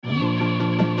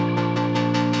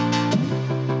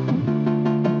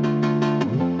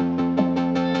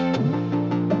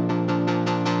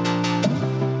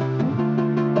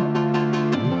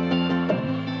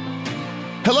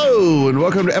Hello, and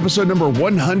welcome to episode number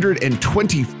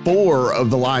 124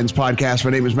 of the Lines Podcast. My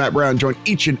name is Matt Brown, joined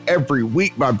each and every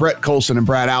week by Brett Colson and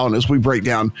Brad Allen as we break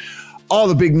down all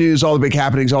the big news, all the big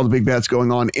happenings, all the big bets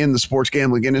going on in the sports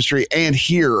gambling industry. And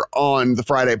here on the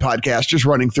Friday podcast, just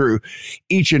running through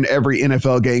each and every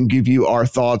NFL game, give you our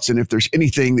thoughts. And if there's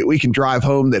anything that we can drive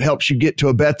home that helps you get to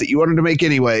a bet that you wanted to make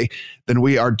anyway, then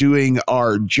we are doing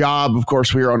our job. Of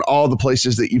course, we are on all the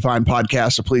places that you find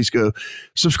podcasts. So please go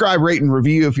subscribe, rate, and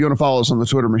review. If you want to follow us on the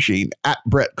Twitter machine, at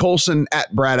Brett Colson,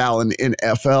 at Brad Allen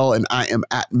NFL, and I am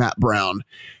at Matt Brown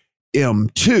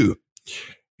M2.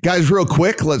 Guys, real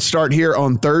quick, let's start here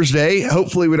on Thursday.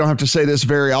 Hopefully we don't have to say this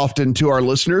very often to our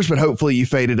listeners, but hopefully you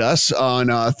faded us on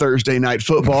Thursday Night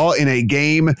Football in a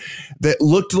game that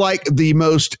looked like the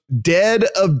most dead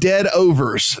of dead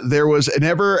overs. There was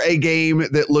never a game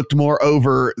that looked more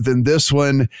over than this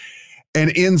one,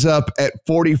 and ends up at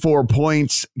 44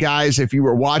 points. Guys, if you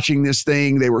were watching this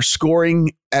thing, they were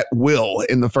scoring at will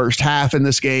in the first half in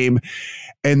this game,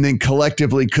 and then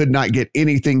collectively could not get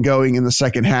anything going in the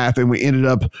second half. And we ended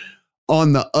up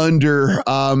on the under.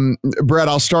 Brett,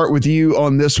 I'll start with you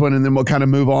on this one, and then we'll kind of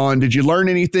move on. Did you learn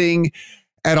anything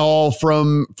at all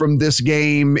from this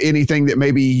game? Anything that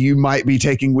maybe you might be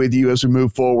taking with you as we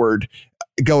move forward,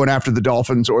 going after the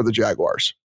Dolphins or the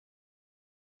Jaguars?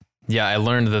 Yeah, I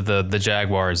learned that the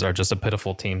Jaguars are just a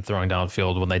pitiful team throwing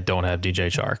downfield when they don't have DJ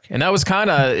Chark. And that was kind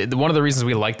of one of the reasons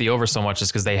we liked the over so much, is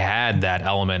because they had that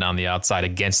element on the outside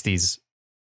against these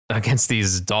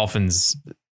Dolphins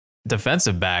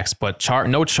defensive backs. But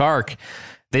no Chark,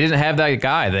 they didn't have that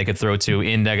guy they could throw to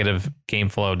in negative game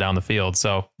flow down the field.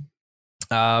 So,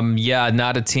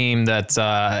 not a team that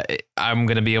I'm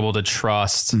going to be able to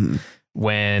trust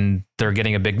when they're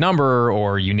getting a big number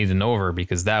or you need an over,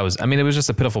 because it was just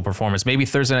a pitiful performance. Maybe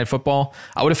Thursday Night Football,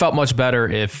 I would have felt much better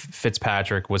if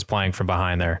Fitzpatrick was playing from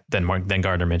behind there than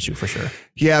Gardner Minshew, for sure.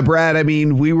 Yeah, Brad, I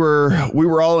mean, we were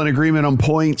all in agreement on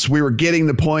points. We were getting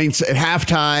the points at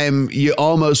halftime. You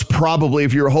almost probably,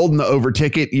 if you were holding the over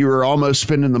ticket, you were almost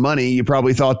spending the money. You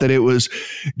probably thought that it was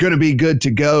going to be good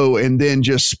to go, and then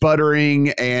just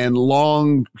sputtering and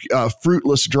long,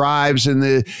 fruitless drives in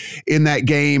that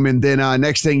game. And then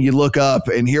next thing you look up,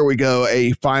 and here we go,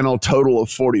 a final total of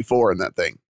 44 in that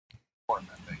thing.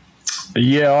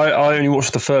 Yeah, I only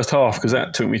watched the first half because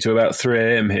that took me to about 3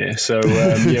 a.m. here. So,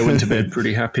 went to bed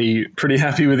pretty happy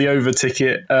with the over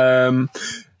ticket.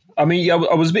 I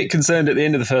was a bit concerned at the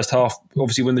end of the first half,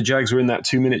 obviously, when the Jags were in that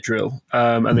 2-minute drill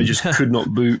and they just could not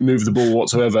move the ball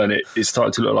whatsoever. And it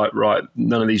started to look like, right,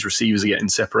 none of these receivers are getting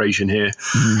separation here.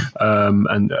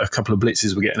 And a couple of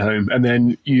blitzes were getting home. And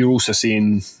then you're also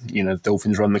seeing,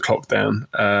 Dolphins run the clock down.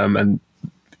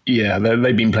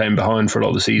 They've been playing behind for a lot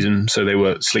of the season. So they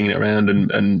were slinging it around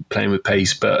and playing with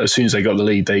pace. But as soon as they got the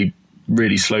lead, they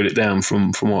really slowed it down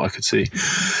from what I could see.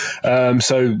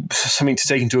 So something to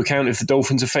take into account if the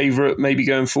Dolphins are favourite, maybe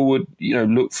going forward,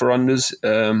 look for unders.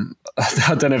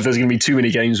 I don't know if there's going to be too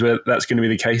many games where that's going to be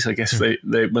the case. I guess they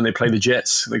when they play the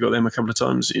Jets, they got them a couple of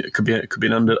times. It could be an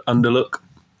underlook.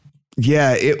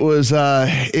 Yeah, it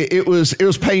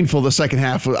was painful the second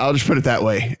half. I'll just put it that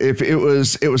way. It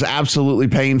was absolutely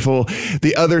painful.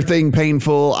 The other thing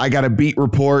painful, I got a beat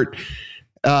report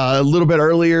a little bit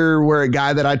earlier where a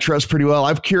guy that I trust pretty well.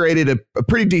 I've curated a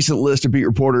pretty decent list of beat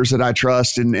reporters that I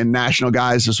trust and national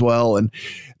guys as well. And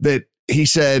that he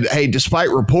said, hey, despite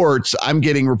reports, I'm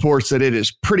getting reports that it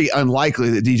is pretty unlikely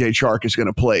that DJ Chark is going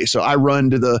to play. So I run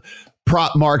to the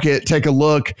prop market, take a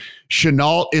look.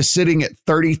 Chenault is sitting at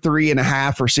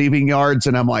 33.5 receiving yards.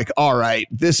 And I'm like, all right,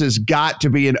 this has got to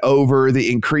be an over.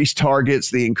 The increased targets,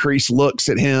 the increased looks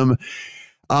at him.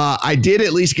 I did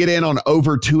at least get in on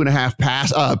over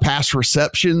 2.5 pass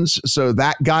receptions. So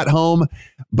that got home,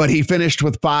 but he finished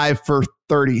with 5 for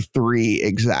 33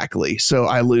 exactly. So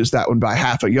I lose that one by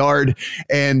half a yard.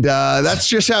 And that's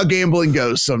just how gambling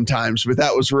goes sometimes. But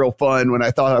that was real fun when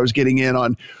I thought I was getting in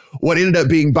on what ended up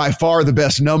being by far the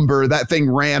best number. That thing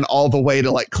ran all the way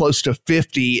to like close to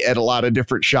 50 at a lot of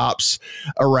different shops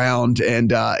around,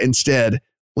 and instead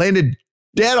landed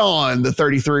dead on the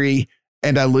 33.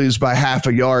 And I lose by half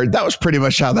a yard. That was pretty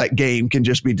much how that game can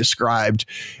just be described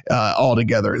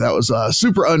altogether. That was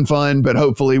super unfun, but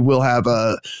hopefully we'll have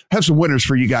some winners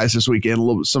for you guys this weekend. A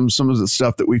little some of the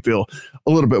stuff that we feel a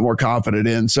little bit more confident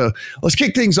in. So let's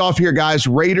kick things off here, guys.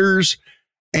 Raiders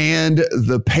and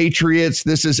the Patriots.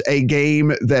 This is a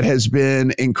game that has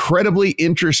been incredibly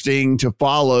interesting to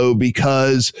follow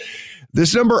because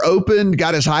This number opened,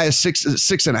 got as high as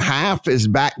 6.5, is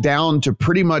back down to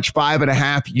pretty much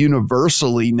 5.5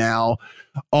 universally now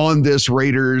on this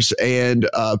Raiders and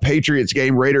Patriots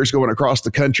game. Raiders going across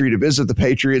the country to visit the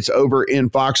Patriots over in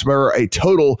Foxborough, a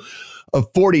total of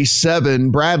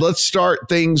 47. Brad, let's start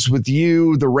things with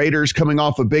you. The Raiders coming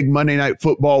off a big Monday Night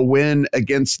Football win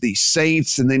against the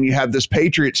Saints, and then you have this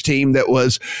Patriots team that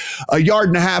was a yard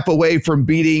and a half away from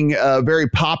beating a very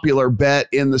popular bet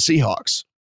in the Seahawks.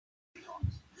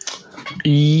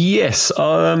 Yes.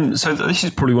 So this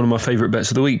is probably one of my favourite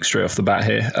bets of the week straight off the bat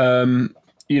here.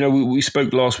 We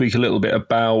spoke last week a little bit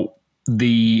about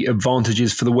the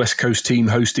advantages for the West Coast team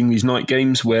hosting these night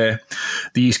games, where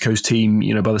the East Coast team,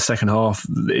 by the second half,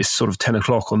 it's sort of 10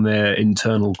 o'clock on their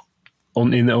internal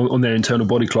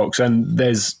body clocks, and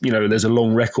there's a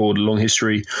long record, a long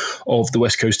history of the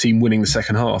West Coast team winning the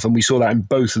second half, and we saw that in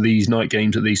both of these night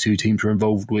games that these two teams were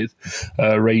involved with.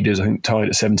 Raiders, I think, tied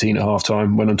at 17 at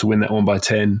halftime, went on to win that one by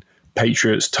 10.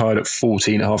 Patriots tied at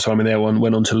 14 at halftime, and their one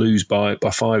went on to lose by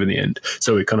 5 in the end.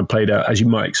 So it kind of played out as you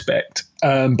might expect.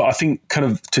 But I think kind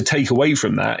of to take away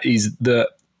from that is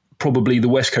that probably the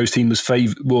West Coast team it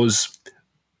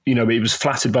was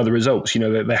flattered by the results.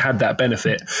 They had that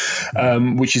benefit,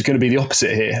 which is going to be the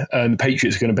opposite here. And the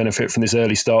Patriots are going to benefit from this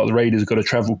early start. The Raiders have got to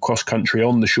travel cross country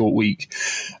on the short week.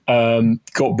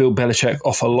 Got Bill Belichick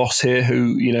off a loss here,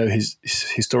 who is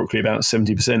historically about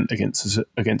 70%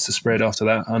 against the spread. After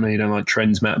that, I know you don't like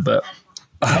trends, Matt, but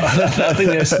I think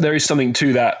there is something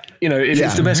to that.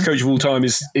 If the best coach of all time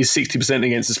is 60%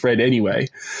 against the spread anyway,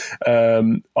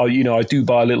 I do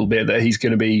buy a little bit that he's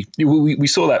going to be. We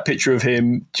saw that picture of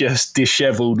him just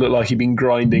disheveled, looked like he'd been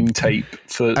grinding tape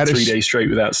for 3 days straight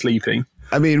without sleeping.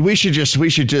 I mean, we should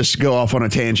just go off on a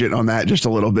tangent on that just a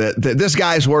little bit. This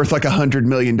guy's worth like $100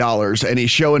 million, and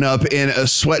he's showing up in a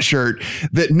sweatshirt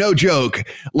that, no joke,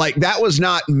 like that was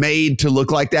not made to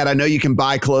look like that. I know you can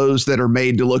buy clothes that are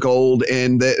made to look old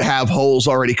and that have holes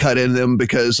already cut in them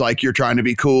because like you're trying to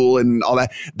be cool and all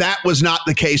that. That was not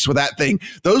the case with that thing.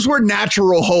 Those were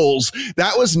natural holes.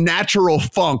 That was natural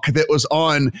funk that was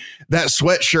on that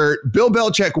sweatshirt. Bill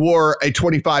Belichick wore a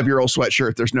 25-year-old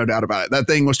sweatshirt. There's no doubt about it. That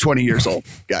thing was 20 years old.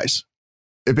 Guys,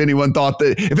 if anyone thought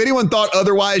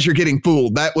otherwise, you're getting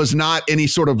fooled. That was not any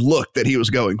sort of look that he was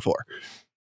going for.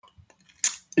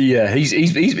 Yeah,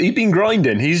 he's been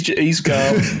grinding. He's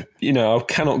got I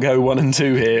cannot go 1 and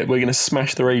 2 here. We're going to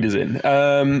smash the Raiders in.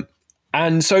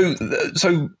 And so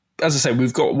as I said,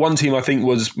 we've got one team I think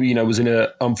was in an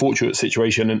unfortunate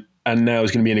situation and now is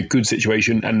going to be in a good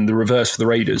situation, and the reverse for the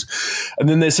Raiders. And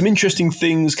then there's some interesting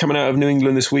things coming out of New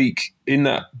England this week in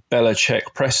that Belichick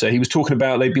presser. He was talking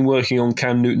about they've been working on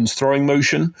Cam Newton's throwing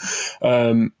motion.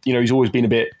 He's always been a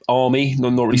bit army,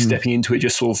 not really stepping into it,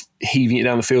 just sort of heaving it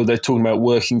down the field. They're talking about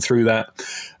working through that.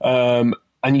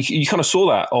 And you kind of saw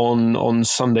that on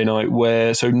Sunday night,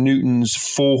 where Newton's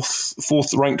fourth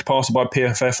ranked passer by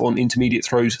PFF on intermediate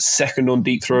throws, second on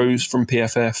deep throws from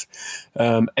PFF,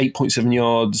 8.7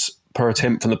 yards per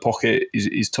attempt from the pocket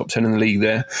is top 10 in the league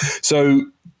there. So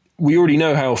we already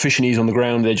know how efficient he is on the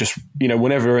ground. They're just,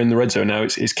 whenever they're in the red zone now,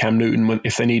 it's Cam Newton.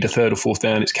 If they need a third or fourth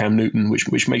down, it's Cam Newton,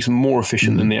 which makes them more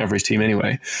efficient than the average team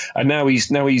anyway. And now he's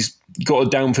got a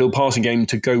downfield passing game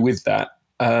to go with that.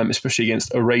 Especially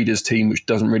against a Raiders team which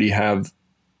doesn't really have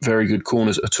very good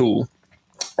corners at all.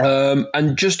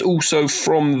 And just also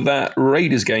from that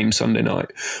Raiders game Sunday night,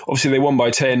 obviously they won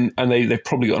by 10 and they've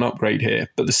probably got an upgrade here.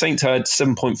 But the Saints had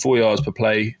 7.4 yards per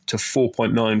play to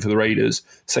 4.9 for the Raiders.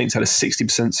 Saints had a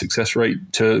 60% success rate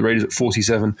to the Raiders at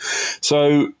 47.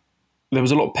 So there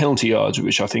was a lot of penalty yards,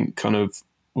 which I think kind of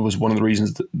was one of the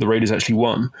reasons that the Raiders actually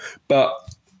won. But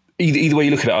either way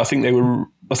you look at it, I think the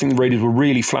Raiders were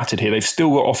really flattered here. They've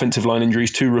still got offensive line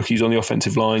injuries, 2 rookies on the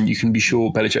offensive line. You can be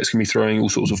sure Belichick's going to be throwing all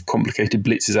sorts of complicated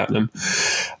blitzes at them.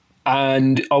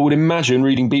 And I would imagine,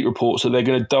 reading beat reports, that they're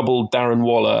going to double Darren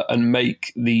Waller and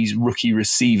make these rookie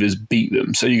receivers beat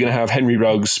them. So you're going to have Henry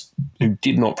Ruggs, who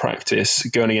did not practice,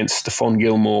 going against Stephon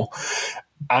Gilmore.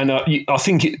 And I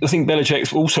think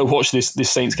Belichick also watched this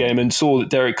Saints game and saw that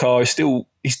Derek Carr he's still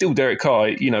Derek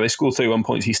Carr. They scored 31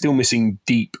 points. He's still missing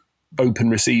deep open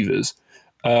receivers.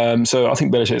 So I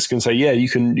think Belichick's going to say, yeah, you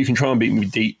can try and beat me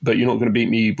deep, but you're not going to beat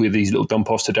me with these little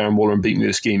dump offs to Darren Waller and beat me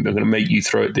with a scheme. I'm going to make you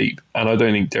throw it deep. And I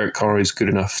don't think Derek Carr is good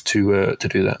enough to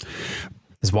do that.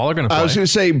 Is Waller going to play? I was going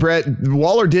to say, Brett,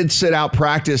 Waller did sit out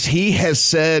practice. He has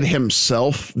said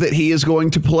himself that he is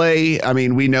going to play. I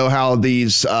mean, we know how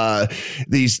these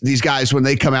guys, when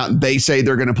they come out and they say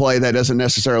they're going to play, that doesn't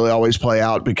necessarily always play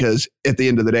out, because at the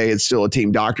end of the day, it's still a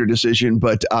team doctor decision.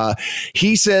 But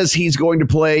he says he's going to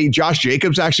play. Josh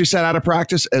Jacobs actually sat out of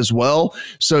practice as well.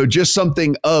 So just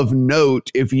something of note,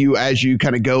 as you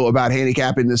kind of go about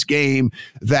handicapping this game,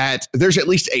 that there's at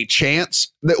least a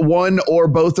chance that one or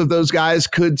both of those guys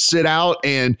could sit out.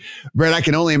 And Brett, I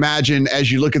can only imagine,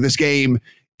 as you look at this game,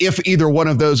 if either one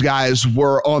of those guys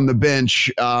were on the bench,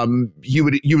 you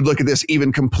would look at this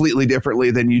even completely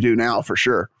differently than you do now, for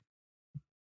sure.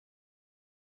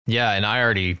 Yeah, and I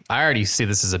already see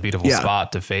this as a beautiful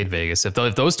spot to fade Vegas. If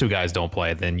those two guys don't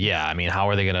play, then I mean, how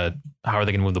are they gonna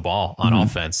move the ball on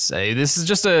offense? This is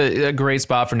just a great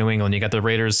spot for New England. You got the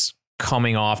Raiders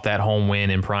coming off that home win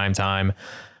in prime time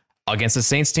against the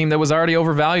Saints team that was already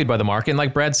overvalued by the market. And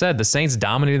like Brad said, the Saints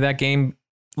dominated that game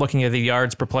looking at the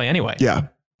yards per play anyway. Yeah.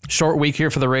 Short week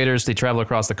here for the Raiders. They travel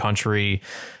across the country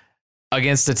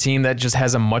against a team that just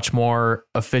has a much more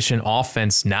efficient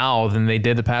offense now than they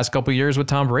did the past couple of years with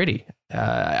Tom Brady.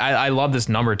 I love this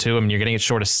number too. I mean, you're getting it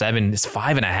short of 7. It's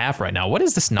 5.5 right now. What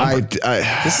is this number?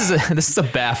 This is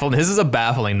a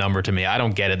baffling number to me. I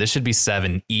don't get it. This should be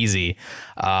 7 easy.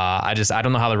 I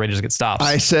don't know how the Raiders get stops.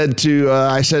 I said to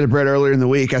Brett earlier in the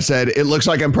week, I said, it looks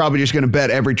like I'm probably just going to bet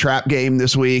every trap game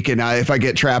this week. And if I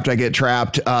get trapped, I get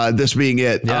trapped. This being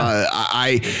it,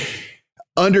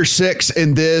 under 6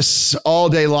 in this all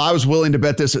day long. I was willing to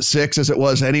bet this at 6 as it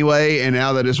was anyway. And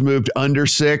now that it's moved under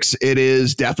 6, it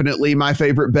is definitely my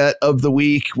favorite bet of the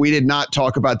week. We did not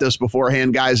talk about this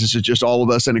beforehand, guys. This is just all of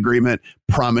us in agreement.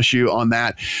 Promise you on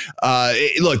that.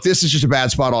 Look, this is just a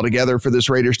bad spot altogether for this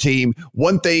Raiders team.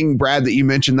 One thing, Brad, that you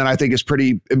mentioned that I think is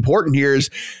pretty important here is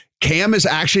Cam is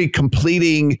actually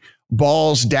completing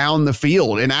balls down the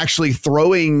field and actually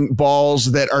throwing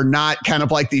balls that are not kind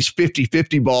of like these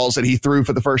 50-50 balls that he threw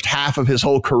for the first half of his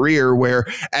whole career, where,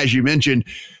 as you mentioned,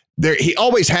 he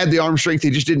always had the arm strength.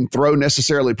 He just didn't throw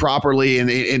necessarily properly.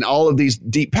 And in all of these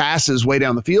deep passes way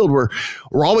down the field were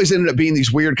always ended up being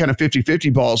these weird kind of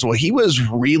 50-50 balls. Well, he was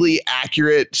really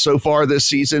accurate so far this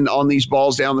season on these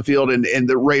balls down the field. And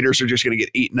the Raiders are just going to get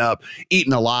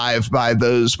eaten alive by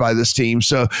this team.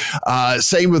 So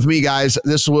same with me, guys.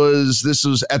 This was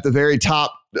at the very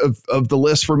top of the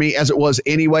list for me, as it was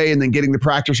anyway. And then getting the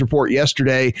practice report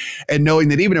yesterday and knowing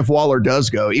that even if Waller does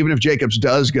go, even if Jacobs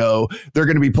does go, they're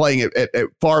going to be playing at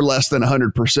far less than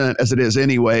 100% as it is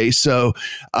anyway. So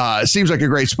it seems like a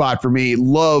great spot for me.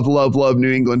 Love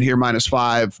New England here,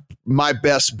 -5. My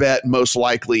best bet most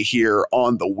likely here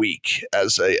on the week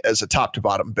as a top to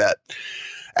bottom bet.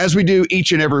 As we do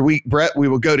each and every week, Brett, we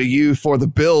will go to you for the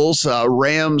Bills.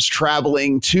 Rams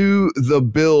traveling to the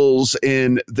Bills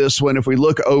in this one. If we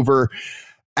look over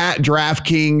at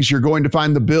DraftKings, you're going to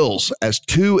find the Bills as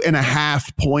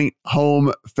 2.5-point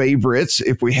home favorites.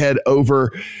 If we head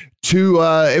over to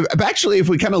if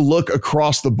we kind of look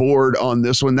across the board on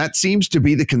this one, that seems to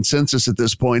be the consensus at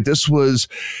this point.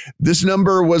 This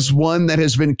number was one that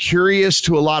has been curious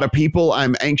to a lot of people.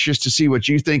 I'm anxious to see what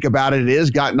you think about it. It has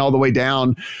gotten all the way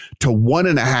down to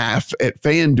 1.5 at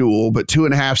FanDuel, but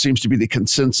 2.5 seems to be the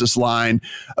consensus line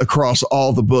across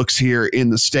all the books here in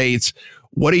the States.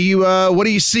 What do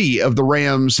you see of the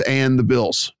Rams and the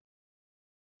Bills?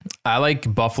 I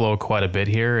like Buffalo quite a bit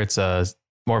here. It's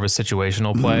more of a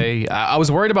situational play. I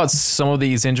was worried about some of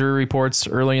these injury reports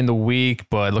early in the week,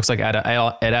 but it looks like Ed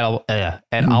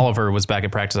Oliver was back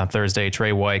at practice on Thursday.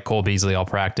 Trey White, Cole Beasley all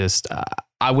practiced.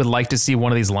 I would like to see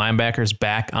one of these linebackers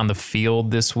back on the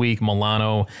field this week.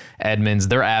 Milano, Edmonds,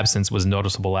 their absence was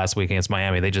noticeable last week against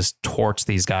Miami. They just torched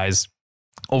these guys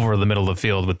over the middle of the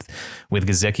field with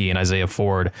Gesicki and Isaiah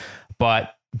Ford.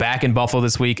 But back in Buffalo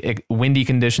this week, windy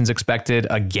conditions expected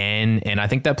again, and I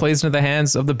think that plays into the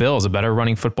hands of the Bills, a better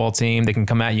running football team. They can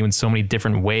come at you in so many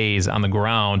different ways on the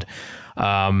ground.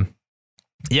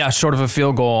 Short of a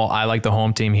field goal, I like the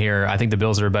home team here. I think the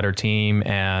Bills are a better team,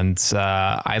 and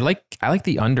I like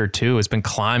the under too. It's been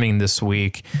climbing this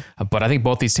week, but I think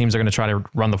both these teams are going to try to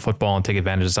run the football and take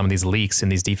advantage of some of these leaks in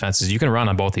these defenses. You can run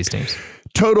on both these teams.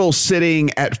 Total sitting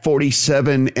at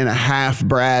 47.5,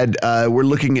 Brad. We're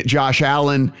looking at Josh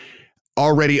Allen.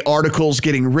 Already articles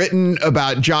getting written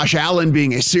about Josh Allen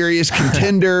being a serious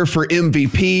contender for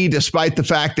MVP, despite the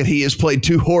fact that he has played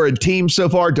 2 horrid teams so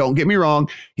far. Don't get me wrong.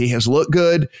 He has looked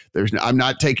good. I'm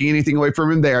not taking anything away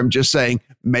from him there. I'm just saying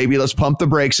maybe let's pump the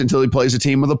brakes until he plays a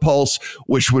team with a pulse,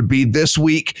 which would be this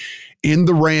week in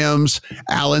the Rams.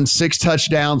 Allen, 6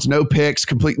 touchdowns, no picks,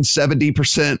 completing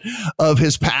 70% of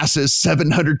his passes,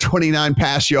 729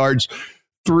 pass yards,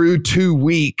 through 2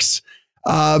 weeks.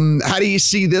 How do you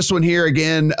see this one here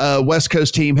again? West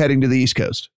Coast team heading to the East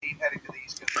Coast.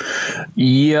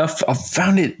 Yeah, I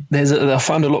found it. I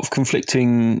found a lot of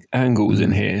conflicting angles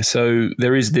in here. So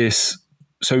there is this.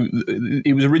 So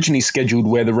it was originally scheduled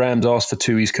where the Rams asked for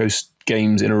 2 East Coast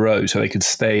games in a row, so they could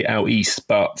stay out east.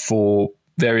 But for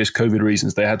various COVID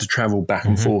reasons, they had to travel back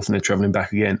and forth, and they're traveling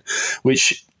back again.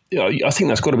 Which I think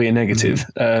that's got to be a negative.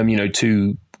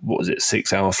 2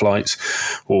 6-hour flights,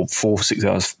 or 4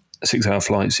 6-hour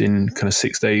flights in kind of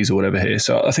 6 days or whatever here.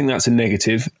 So I think that's a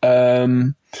negative.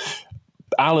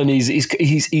 Allen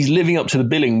he's living up to the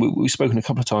billing. We've spoken a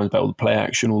couple of times about all the play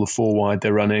action, all the 4 wide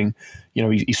they're running.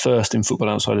 He's first in Football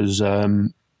Outsiders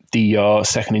DER,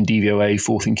 second in DVOA,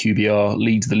 fourth in QBR,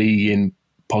 leads the league in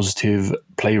positive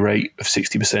play rate of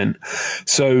 60%.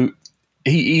 So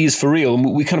he is for real.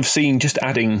 And we kind of seen just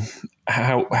adding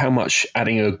how much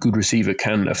adding a good receiver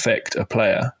can affect a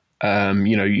player.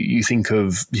 You think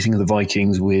of the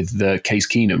Vikings with Case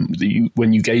Keenum.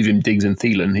 When you gave him Diggs and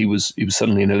Thielen, he was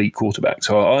suddenly an elite quarterback.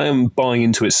 So I am buying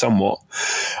into it somewhat.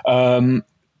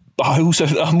 But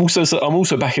I'm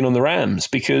also backing on the Rams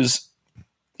because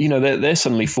they're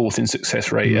suddenly fourth in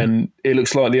success rate, and it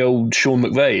looks like the old Sean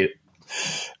McVay.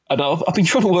 And I've been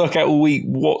trying to work out all week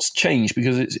what's changed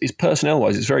because it's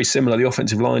personnel-wise, it's very similar. The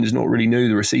offensive line is not really new.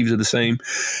 The receivers are the same.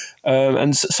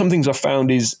 And some things I've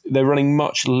found is they're running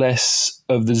much less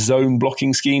of the zone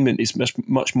blocking scheme, and it's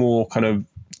much more kind of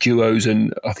duos,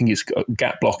 and I think it's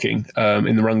gap blocking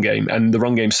in the run game. And the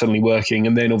run game's suddenly working,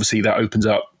 and then obviously that opens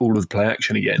up all of the play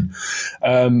action again.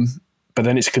 But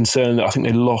then it's a concern that I think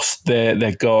they lost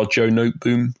their guard, Joe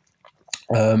Noteboom.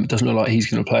 Doesn't look like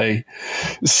he's going to play.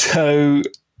 So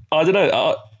I don't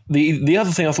know. The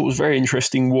other thing I thought was very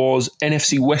interesting was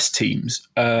NFC West teams.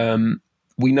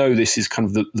 We know this is kind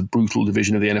of the brutal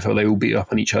division of the NFL. They all beat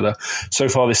up on each other. So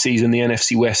far this season, the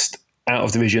NFC West out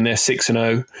of division, they're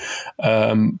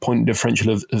 6-0, point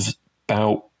differential of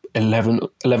about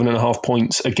 11.5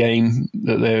 points a game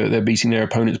that they're beating their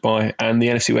opponents by. And the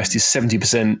NFC West is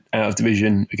 70% out of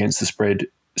division against the spread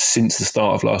since the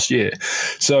start of last year.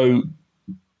 So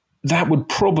that would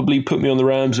probably put me on the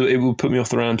Rams. It would put me off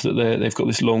the Rams that they've got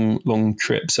this long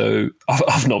trip. So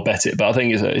I've not bet it, but I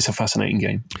think it's a fascinating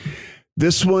game.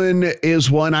 This one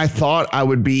is one I thought I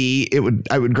would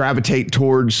gravitate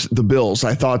towards the Bills.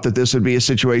 I thought that this would be a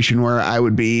situation where I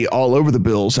would be all over the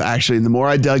Bills, actually. And the more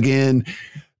I dug in,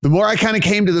 the more I kind of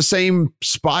came to the same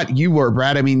spot you were,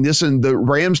 Brad. I mean, the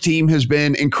Rams team has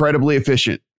been incredibly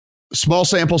efficient. Small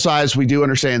sample size, we do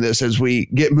understand this. As we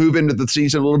move into the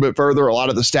season a little bit further, a lot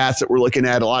of the stats that we're looking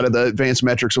at, a lot of the advanced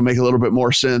metrics will make a little bit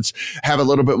more sense, have a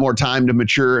little bit more time to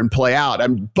mature and play out.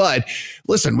 But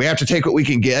listen, we have to take what we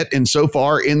can get. And so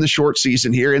far in the short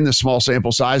season here, in the small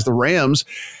sample size, the Rams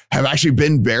have actually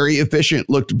been very efficient,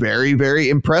 looked very, very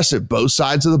impressive. Both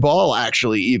sides of the ball,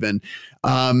 actually, even.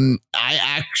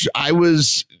 I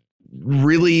was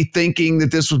really thinking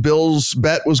that this was Bill's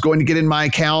bet was going to get in my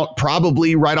account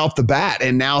probably right off the bat.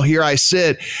 And now here I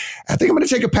sit. I think I'm going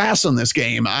to take a pass on this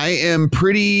game. I am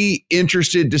pretty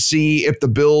interested to see if the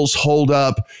Bills hold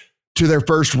up to their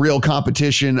first real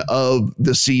competition of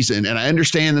the season. And I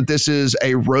understand that this is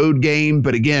a road game,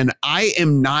 but again, I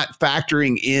am not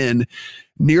factoring in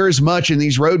near as much in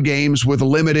these road games with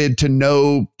limited to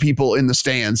no people in the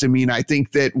stands. I mean, I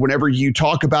think that whenever you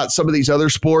talk about some of these other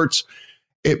sports,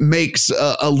 it makes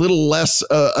a little less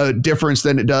a difference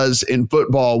than it does in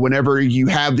football whenever you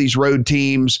have these road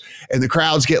teams and the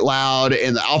crowds get loud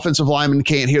and the offensive lineman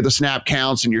can't hear the snap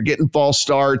counts and you're getting false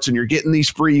starts and you're getting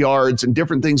these free yards and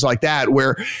different things like that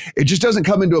where it just doesn't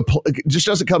come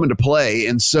into play.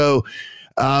 And so,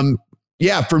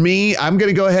 yeah, for me, I'm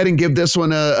going to go ahead and give this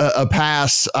one a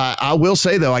pass. I will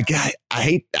say though, I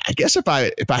guess if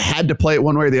I had to play it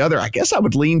one way or the other, I guess I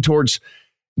would lean towards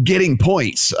getting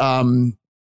points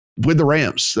with the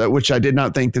Rams, which I did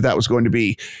not think that was going to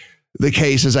be the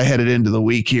case as I headed into the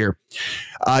week here.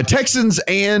 Texans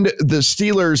and the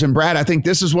Steelers. And Brad, I think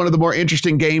this is one of the more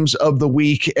interesting games of the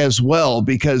week as well,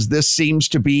 because this seems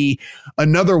to be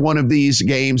another one of these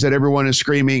games that everyone is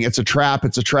screaming, it's a trap,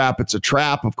 it's a trap, it's a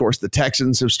trap. Of course, the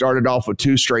Texans have started off with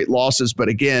 2 straight losses, but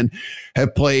again,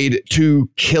 have played 2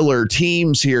 killer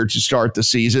teams here to start the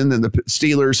season. And the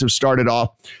Steelers have started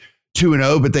off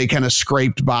 2-0, but they kind of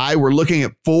scraped by. We're looking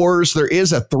at 4s. There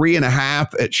is a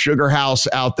 3.5 at Sugar House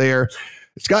out there.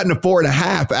 It's gotten a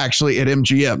 4.5 actually at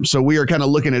MGM. So we are kind of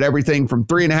looking at everything from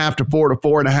 3.5 to 4 to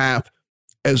 4.5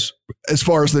 as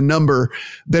far as the number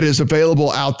that is available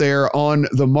out there on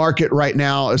the market right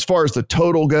now. As far as the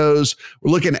total goes,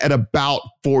 we're looking at about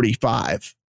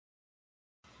 45.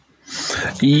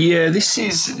 Yeah, this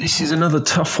is another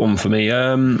tough one for me.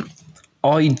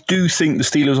 I do think the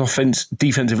Steelers'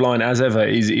 defensive line, as ever,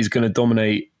 is going to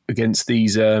dominate against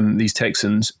these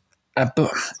Texans.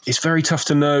 But it's very tough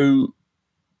to know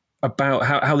about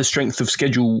how the strength of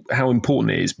schedule, how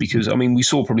important it is, because, I mean, we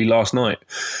saw probably last night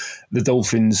the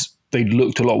Dolphins, they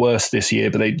looked a lot worse this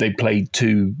year, but they played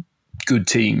two good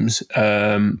teams.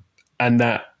 And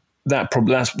that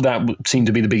seemed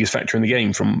to be the biggest factor in the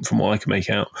game from what I can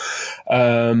make out.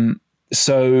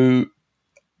 So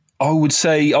I would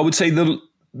say the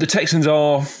Texans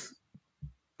are,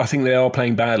 I think they are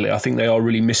playing badly. I think they are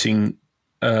really missing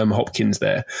Hopkins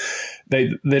there.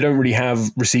 They don't really have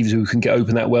receivers who can get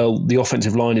open that well. The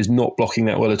offensive line is not blocking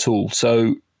that well at all.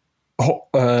 So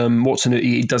Watson,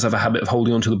 he does have a habit of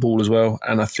holding onto the ball as well.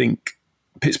 And I think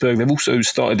Pittsburgh, they've also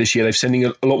started this year, they're sending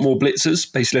a lot more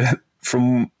blitzers. Basically,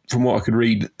 from what I could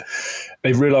read,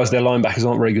 they've realised their linebackers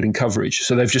aren't very good in coverage.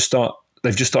 So they've just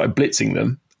started blitzing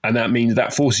them. And that means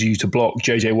that forces you to block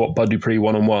JJ Watt, Bud Dupree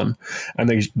one-on-one, and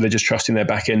they're just trusting their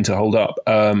back end to hold up.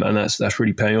 And that's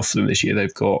really paying off for them this year.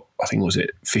 They've got, I think,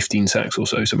 15 sacks or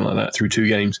so, something like that, through 2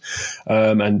 games,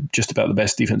 and just about the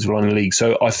best defensive line in the league.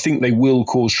 So I think they will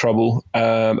cause trouble.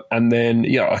 And then,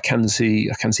 I can see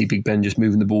Big Ben just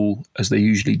moving the ball as they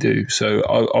usually do. So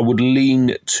I would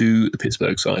lean to the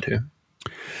Pittsburgh side here.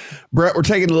 Brett, we're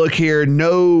taking a look here.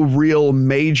 No real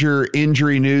major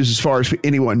injury news as far as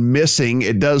anyone missing.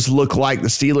 It does look like the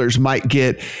Steelers might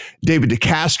get David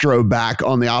DeCastro back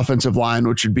on the offensive line,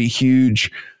 which would be huge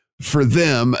for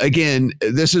them. Again,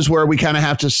 this is where we kind of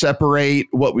have to separate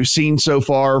what we've seen so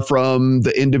far from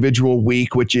the individual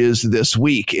week, which is this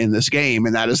week in this game.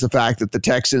 And that is the fact that the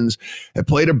Texans have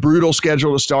played a brutal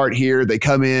schedule to start here. They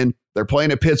come in, they're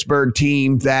playing a Pittsburgh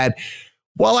team that,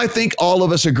 while I think all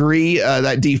of us agree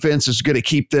that defense is going to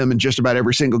keep them in just about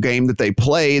every single game that they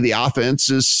play, the offense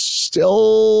is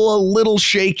still a little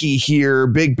shaky here.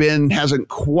 Big Ben hasn't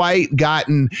quite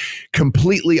gotten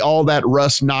completely all that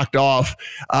rust knocked off,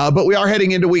 but we are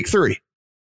heading into week 3.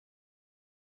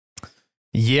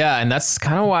 Yeah, and that's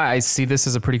kind of why I see this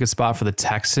as a pretty good spot for the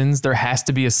Texans. There has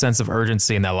to be a sense of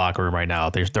urgency in that locker room right now.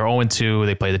 They're 0-2.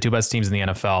 They play the 2 best teams in the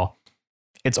NFL.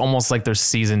 It's almost like their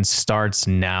season starts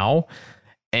now.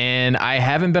 And I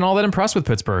haven't been all that impressed with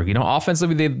Pittsburgh.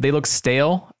 Offensively, they look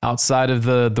stale outside of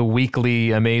the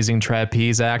weekly amazing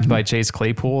trapeze act by Chase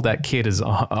Claypool. That kid is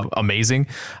amazing.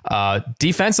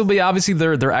 Defensively, obviously,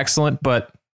 they're excellent,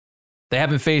 but they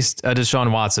haven't faced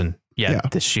Deshaun Watson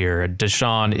yet this year.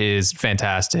 Deshaun is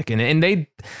fantastic. And they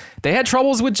had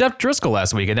troubles with Jeff Driscoll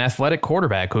last week, an athletic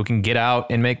quarterback who can get out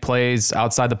and make plays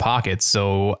outside the pocket.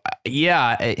 So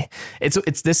this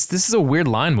is a weird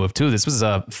line move too. This was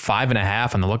a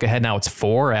 5.5 on the look ahead. Now it's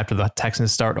 4 after the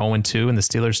Texans start 0-2 and the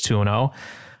Steelers 2-0.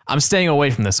 I'm staying away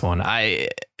from this one. I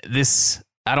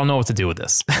don't know what to do with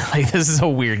this. This is a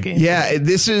weird game. Yeah,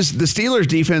 this is the Steelers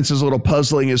defense is a little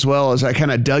puzzling as well. As I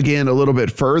kind of dug in a little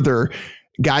bit further,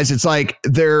 guys, it's like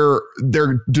they're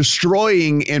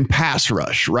destroying in pass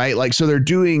rush, right? Like, so they're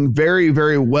doing very,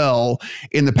 very well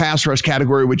in the pass rush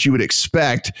category, which you would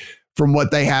expect from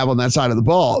what they have on that side of the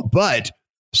ball. But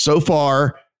so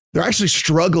far, they're actually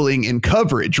struggling in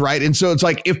coverage, right? And so it's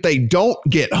like, if they don't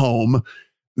get home,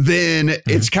 then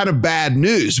it's kind of bad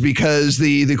news because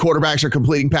the quarterbacks are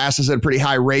completing passes at a pretty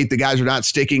high rate. The guys are not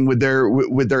sticking with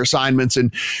their assignments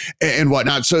and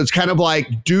whatnot. So it's kind of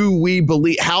like, do we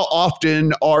believe, how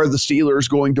often are the Steelers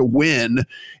going to win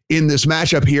in this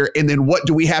matchup here? And then what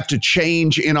do we have to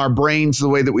change in our brains, the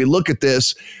way that we look at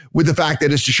this, with the fact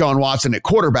that it's Deshaun Watson at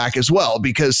quarterback as well?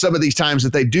 Because some of these times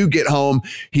that they do get home,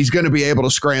 he's going to be able to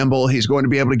scramble. He's going to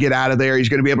be able to get out of there. He's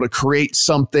going to be able to create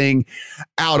something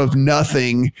out of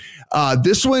nothing.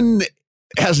 This one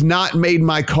has not made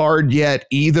my card yet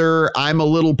either. I'm a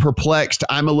little perplexed.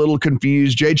 I'm a little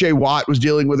confused. JJ Watt was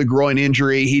dealing with a groin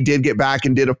injury. He did get back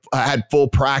and had full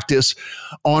practice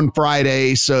on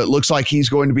Friday. So it looks like he's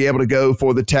going to be able to go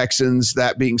for the Texans.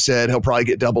 That being said, he'll probably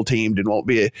get double teamed and won't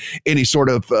be any sort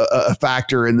of a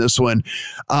factor in this one.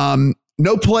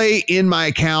 No play in my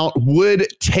account. Would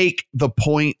take the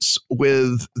points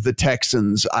with the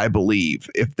Texans, I believe,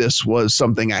 if this was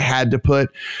something I had to put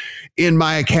in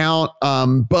my account.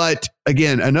 But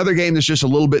again, another game that's just a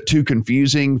little bit too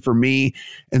confusing for me.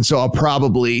 And so I'll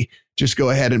probably just go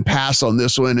ahead and pass on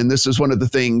this one. And this is one of the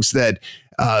things that,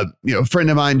 a friend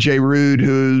of mine, Jay Rude,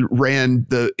 who ran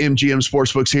the MGM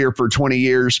Sportsbooks here for 20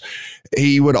 years,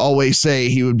 he would always say,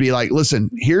 he would be like,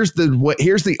 listen, here's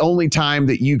the only time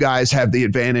that you guys have the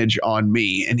advantage on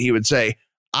me. And he would say,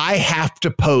 I have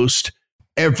to post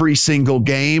every single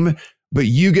game but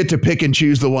you get to pick and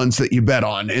choose the ones that you bet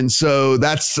on. And so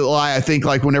that's why I think,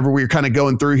 like, whenever we're kind of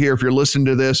going through here, if you're listening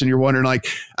to this and you're wondering like,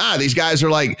 these guys are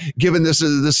like giving this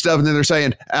stuff and then they're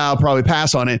saying, I'll probably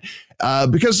pass on it.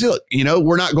 Because, you know,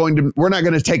 we're not going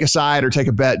to take a side or take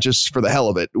a bet just for the hell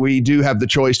of it. We do have the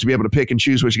choice to be able to pick and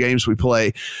choose which games we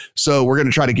play. So we're going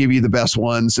to try to give you the best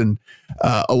ones and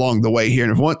along the way here.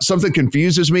 And if something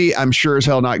confuses me, I'm sure as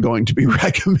hell not going to be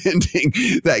recommending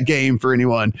that game for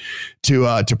anyone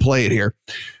to play it here.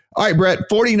 All right, Brett,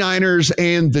 49ers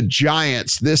and the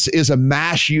Giants. This is a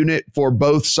mash unit for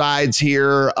both sides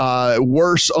here.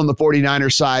 Worse on the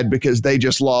 49ers side because they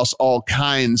just lost all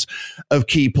kinds of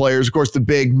key players. Of course, the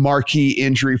big marquee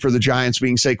injury for the Giants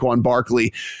being Saquon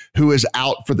Barkley, who is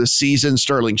out for the season.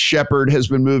 Sterling Shepard has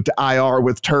been moved to IR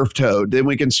with turf toe. Then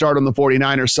we can start on the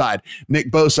 49ers side.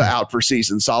 Nick Bosa out for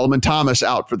season. Solomon Thomas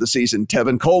out for the season.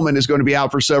 Tevin Coleman is going to be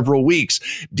out for several weeks.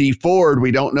 Dee Ford,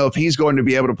 we don't know if he's going to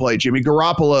be able to play. Jimmy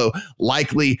Garoppolo,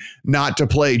 likely not to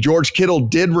play. George Kittle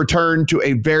did return to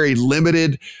a very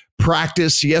limited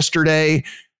practice yesterday.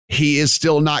 He is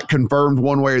still not confirmed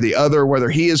one way or the other whether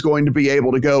he is going to be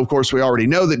able to go. Of course, we already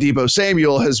know that Deebo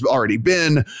Samuel has already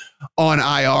been on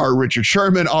IR. Richard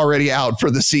Sherman already out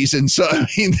for the season. So, I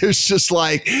mean, there's just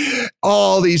like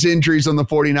all these injuries on the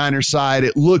 49ers side.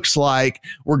 It looks like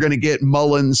we're going to get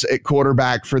Mullins at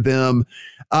quarterback for them.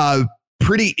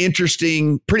 Pretty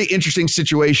interesting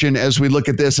situation as we look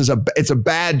at this. It's a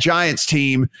bad Giants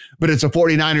team, but it's a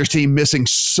 49ers team missing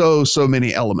so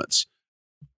many elements.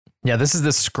 Yeah, this is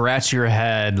the scratch your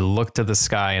head, look to the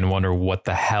sky and wonder what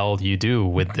the hell you do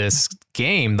with this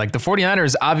game. Like, the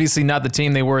 49ers, obviously not the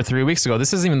team they were 3 weeks ago.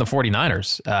 This isn't even the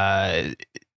 49ers.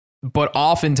 But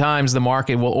oftentimes the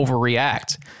market will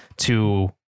overreact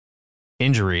to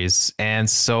injuries. And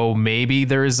so maybe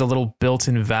there is a little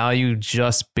built-in value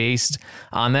just based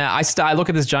on that. I look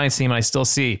at this Giants team and I still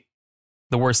see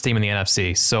the worst team in the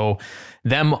NFC. So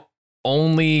them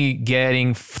only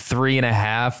getting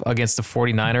 3.5 against the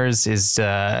 49ers is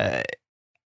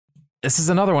this is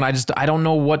another one. I don't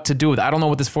know what to do with. I don't know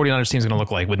what this 49ers team is going to look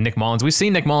like with Nick Mullins. We've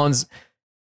seen Nick Mullins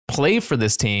play for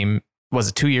this team. Was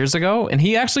it 2 years ago? And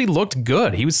he actually looked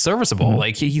good. He was serviceable. Mm-hmm.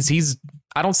 Like he's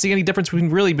I don't see any difference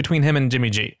between him and Jimmy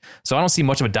G. So I don't see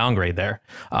much of a downgrade there.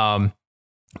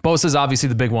 Bosa is obviously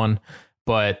the big one,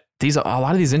 but a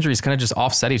lot of these injuries kind of just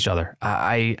offset each other.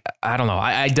 I don't know.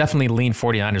 I definitely lean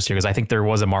 49ers here because I think there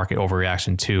was a market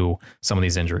overreaction to some of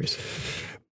these injuries.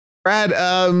 Brad,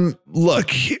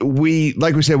 look, we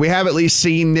said, we have at least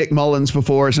seen Nick Mullins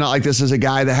before. It's not like this is a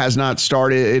guy that has not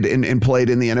started and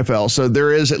played in the NFL. So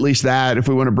there is at least that, if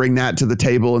we want to bring that to the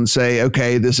table and say,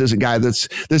 okay, this isn't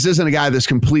a guy that's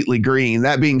completely green.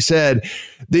 That being said,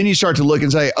 then you start to look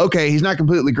and say, okay, he's not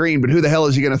completely green, but who the hell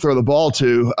is he going to throw the ball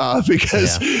to?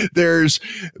 Because there's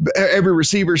every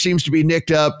receiver seems to be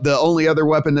nicked up. The only other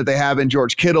weapon that they have in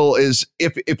George Kittle is,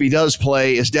 if he does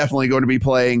play, is definitely going to be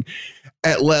playing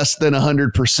at less than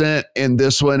 100% in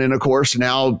this one. And of course,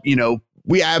 now, you know,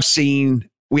 we have seen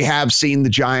the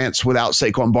Giants without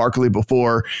Saquon Barkley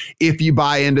before. If you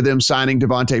buy into them signing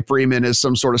Devontae Freeman as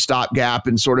some sort of stopgap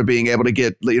and sort of being able to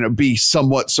get, you know, be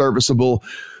somewhat serviceable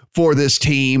for this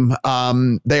team.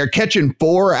 They are catching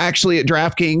 4 actually at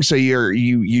DraftKings. So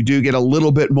you do get a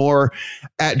little bit more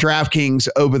at DraftKings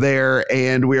over there.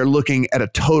 And we are looking at a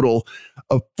total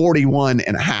of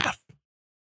 41.5.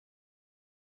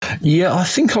 Yeah, I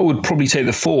think I would probably take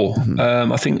the 4.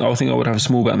 I think I would have a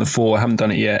small bet on the 4. I haven't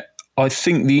done it yet. I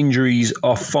think the injuries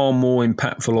are far more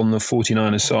impactful on the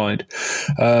 49ers side.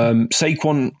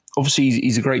 Saquon, obviously,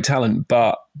 he's a great talent,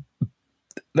 but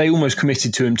they almost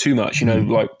committed to him too much, you know,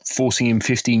 like forcing him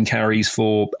 15 carries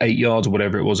for 8 yards or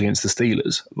whatever it was against the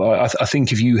Steelers. I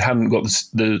think if you hadn't got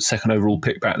the second overall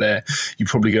pick back there, you'd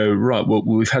probably go, right, well,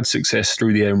 we've had success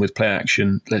through the air and with play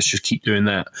action. Let's just keep doing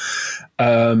that.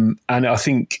 And I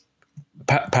think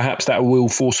perhaps that will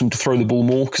force them to throw the ball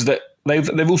more, because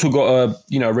they've also got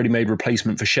a ready-made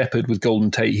replacement for Shepard with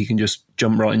Golden Tate. He can just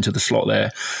jump right into the slot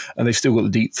there, and they've still got the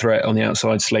deep threat on the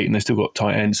outside slate, and they've still got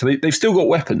tight ends, so they've still got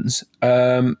weapons.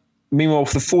 Meanwhile,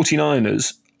 for the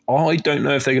 49ers, I don't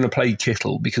know if they're going to play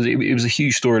Kittle, because it was a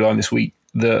huge storyline this week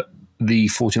that the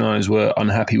 49ers were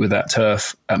unhappy with that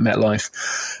turf at MetLife.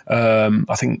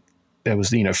 I think there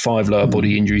was 5 lower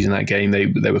body injuries in that game. They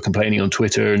were complaining on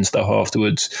Twitter and stuff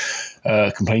afterwards,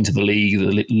 complained to the league.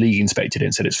 The league inspected it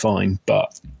and said it's fine.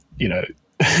 But,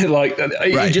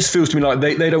 it just feels to me like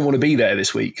they don't want to be there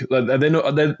this week. Like, they're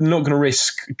not going to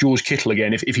risk George Kittle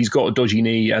again if he's got a dodgy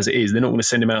knee as it is. They're not going to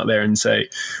send him out there and say,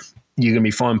 you're going to be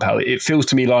fine, pal. It feels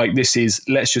to me like this is,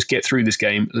 let's just get through this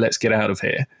game. Let's get out of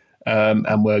here.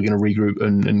 And we're going to regroup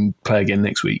and play again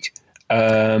next week.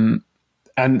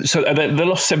 And so they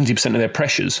lost 70% of their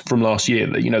pressures from last year.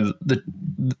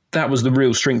 That was the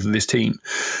real strength of this team.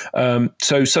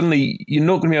 So suddenly you're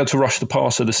not going to be able to rush the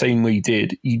passer the same way you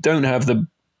did. You don't have the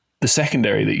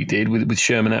secondary that you did with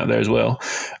Sherman out there as well.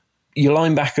 Your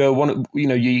linebacker,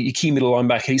 your key middle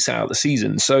linebacker, he sat out the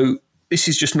season. So this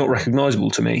is just not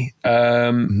recognisable to me.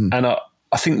 And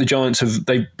I think the Giants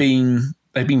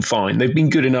they've been fine. They've been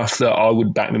good enough that I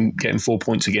would back them getting 4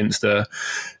 points against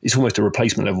it's almost a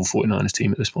replacement level 49ers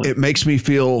team at this point. It makes me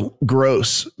feel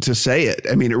gross to say it.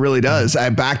 I mean, it really does. I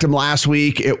backed them last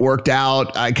week. It worked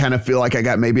out. I kind of feel like I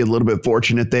got maybe a little bit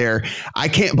fortunate there. I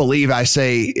can't believe I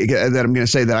say that I'm going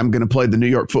to say that I'm going to play the New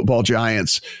York Football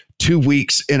Giants 2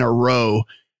 weeks in a row.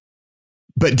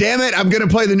 But damn it, I'm going to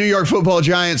play the New York Football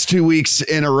Giants 2 weeks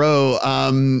in a row.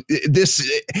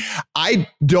 I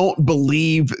don't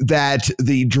believe that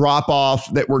the drop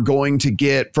off that we're going to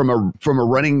get from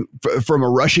a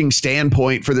rushing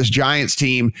standpoint for this Giants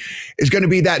team is going to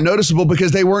be that noticeable,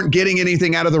 because they weren't getting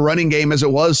anything out of the running game as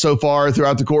it was so far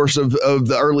throughout the course of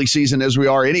the early season as we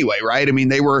are anyway, right? I mean,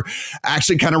 they were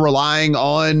actually kind of relying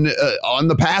on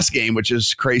the pass game, which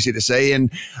is crazy to say. And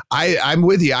I'm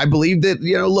with you. I believe that,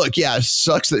 look,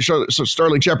 sucks that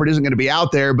Sterling Shepard isn't going to be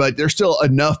out there, but there's still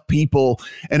enough people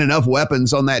and enough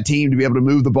weapons on that team to be able to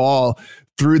move the ball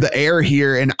through the air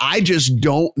here. And I just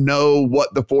don't know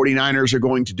what the 49ers are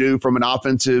going to do from an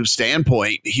offensive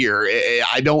standpoint here.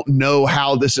 I don't know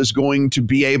how this is going to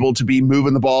be able to be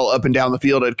moving the ball up and down the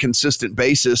field at a consistent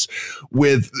basis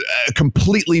with a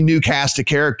completely new cast of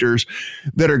characters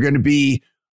that are going to be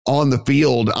on the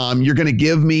field. You're going to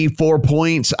give me 4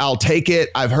 points. I'll take it.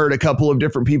 I've heard a couple of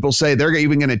different people say they're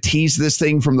even going to tease this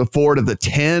thing from the 4 to the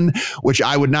 10, which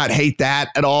I would not hate that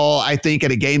at all. I think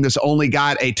at a game that's only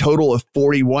got a total of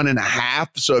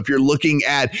 41.5. So if you're looking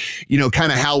at,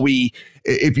 kind of how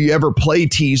if you ever play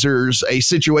teasers, a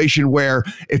situation where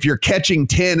if you're catching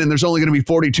 10 and there's only going to be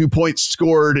 42 points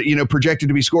scored, projected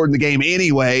to be scored in the game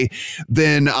anyway,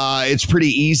 then it's pretty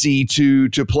easy to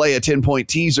play a 10-point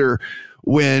teaser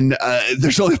when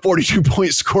there's only 42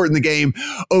 points scored in the game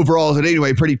overall. But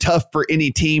anyway, pretty tough for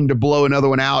any team to blow another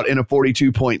one out in a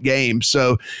 42-point game.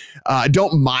 So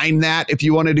don't mind that if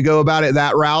you wanted to go about it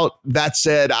that route. That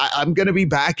said, I'm going to be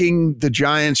backing the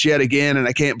Giants yet again, and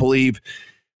I can't believe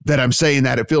that I'm saying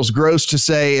that. It feels gross to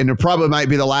say, and it probably might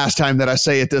be the last time that I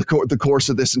say it the course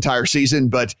of this entire season,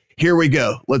 but here we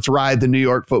go. Let's ride the New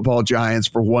York Football Giants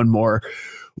for one more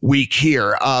week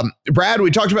here. Brad, we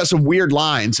talked about some weird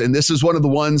lines, and this is one of the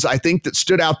ones I think that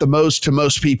stood out the most to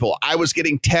most people. I was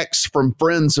getting texts from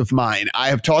friends of mine. I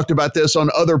have talked about this on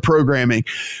other programming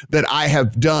that I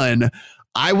have done.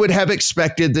 I would have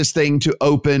expected this thing to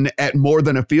open at more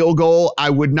than a field goal.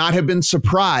 I would not have been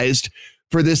surprised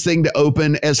for this thing to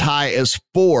open as high as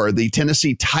 4. The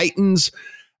Tennessee Titans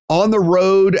on the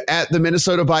road at the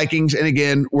Minnesota Vikings. And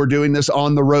again, we're doing this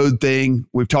on the road thing.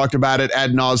 We've talked about it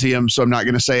ad nauseum, so I'm not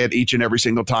going to say it each and every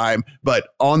single time, but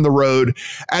on the road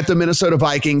at the Minnesota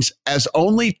Vikings as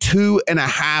only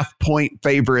 2.5 point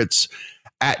favorites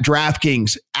at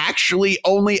DraftKings, actually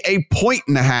only 1.5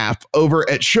 points over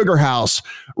at Sugar House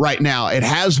right now. It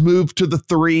has moved to the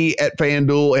 3 at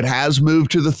FanDuel. It has moved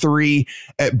to the 3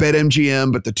 at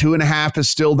BetMGM, but the 2.5 is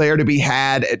still there to be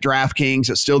had at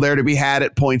DraftKings. It's still there to be had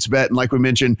at PointsBet. And like we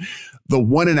mentioned, the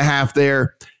 1.5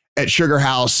 there at Sugar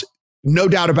House. No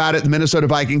doubt about it, the Minnesota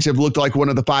Vikings have looked like one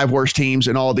of the 5 worst teams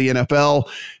in all the NFL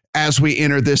as we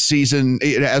enter this season,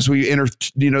 as we enter,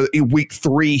 week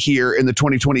 3 here in the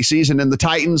 2020 season. And the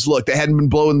Titans, look, they hadn't been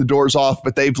blowing the doors off,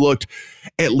 but they've looked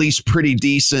at least pretty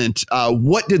decent.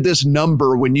 What did this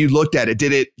number, when you looked at it,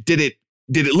 did it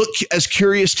look as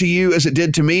curious to you as it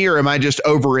did to me, or am I just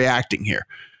overreacting here?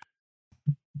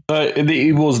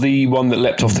 It was the one that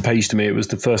leapt off the page to me. It was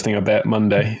the first thing I bet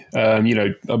Monday. I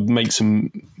make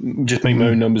my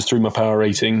own numbers through my power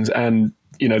ratings, and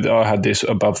I had this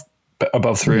above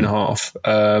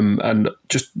 3.5, and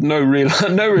just no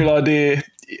real idea.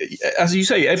 As you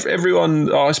say,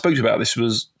 everyone I spoke to about this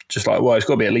was just like, well, it's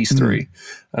got to be at least 3. And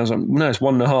I was like, no, it's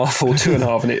 1.5 or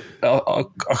 2.5, and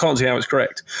I can't see how it's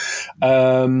correct.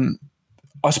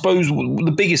 I suppose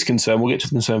the biggest concern, we'll get to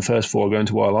the concern first before I go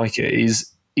into why I like it, is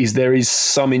there is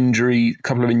some injury, a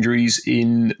couple of injuries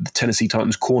in the Tennessee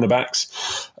Titans cornerbacks.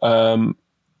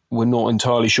 We're not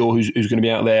entirely sure who's going to be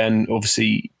out there, and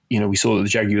obviously, we saw that the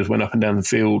Jaguars went up and down the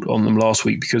field on them last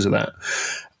week because of that.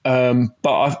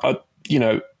 But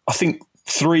I think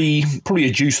 3, probably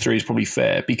a juice 3 is probably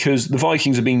fair, because the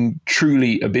Vikings are being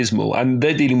truly abysmal, and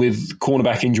they're dealing with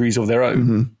cornerback injuries of their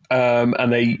own,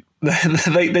 and they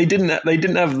didn't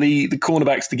have the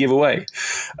cornerbacks to give away.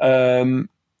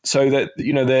 So that,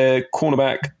 their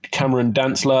cornerback, Cameron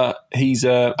Dantzler, he's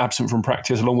absent from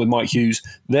practice along with Mike Hughes.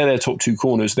 They're their top two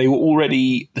corners. They were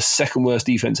already the second worst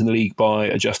defense in the league by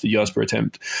adjusted yards per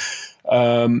attempt.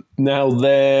 Now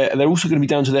they're also going to be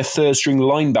down to their third string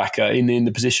linebacker in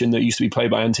the position that used to be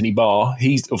played by Anthony Barr.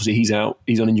 He's out.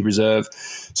 He's on injured reserve.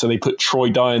 So they put Troy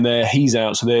Dye in there. He's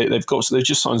out. So they've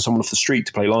just signed someone off the street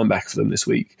to play linebacker for them this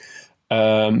week.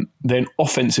 Then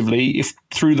offensively, if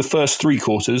through the first three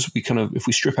quarters, if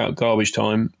we strip out garbage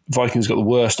time, Vikings got the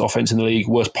worst offense in the league,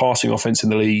 worst passing offense in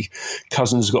the league.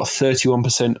 Cousins has got a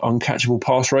 31% uncatchable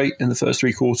pass rate in the first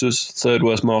three quarters, third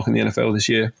worst mark in the NFL this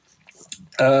year.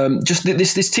 Just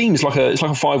this team is like a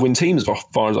 5-win team as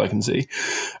far as I can see.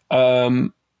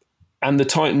 And the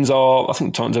Titans are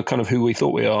kind of who we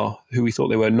thought they were,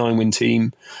 a 9-win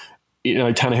team.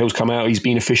 Tannehill's come out. He's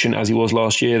been efficient as he was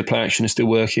last year. The play action is still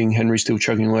working. Henry's still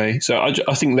chugging away. So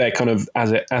I think they're kind of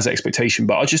as expectation.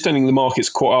 But I just don't think the market's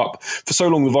caught up. For so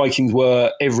long, the Vikings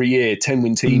were every year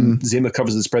 10-win team. Zimmer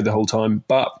covers the spread the whole time.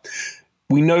 But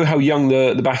we know how young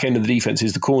the back end of the defense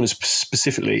is, the corners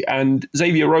specifically. And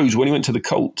Xavier Rhodes, when he went to the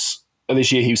Colts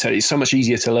this year, he said it's so much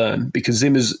easier to learn because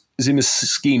Zimmer's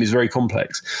scheme is very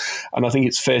complex. And I think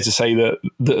it's fair to say that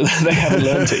they haven't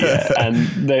learned it yet and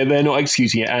they're not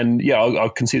executing it. And yeah, I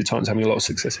can see the Titans having a lot of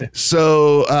success here.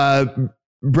 So,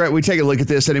 Brett, we take a look at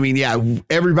this, and I mean, yeah,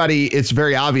 everybody, it's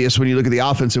very obvious when you look at the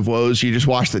offensive woes, you just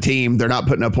watch the team. They're not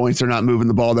putting up points. They're not moving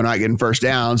the ball. They're not getting first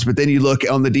downs. But then you look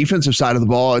on the defensive side of the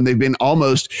ball, and they've been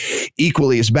almost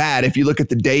equally as bad. If you look at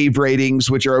the Dave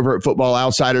ratings, which are over at Football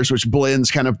Outsiders, which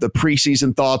blends kind of the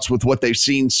preseason thoughts with what they've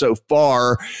seen so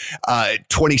far,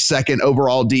 22nd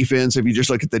overall defense. If you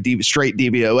just look at the straight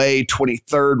DVOA,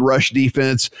 23rd rush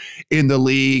defense in the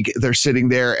league, they're sitting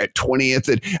there at 20th.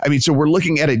 And I mean, so we're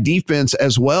looking at a defense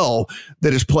as well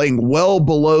that is playing well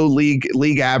below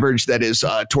league average, that is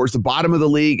towards the bottom of the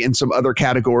league in some other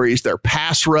categories. Their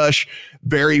pass rush,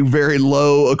 very, very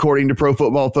low according to Pro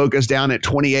Football Focus, down at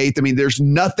 28th. I mean, there's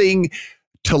nothing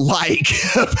to like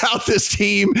about this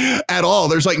team at all.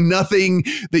 There's like nothing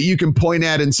that you can point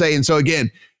at and say. And so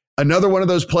again, another one of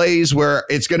those plays where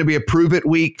it's going to be a prove it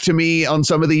week to me on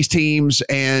some of these teams.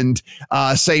 And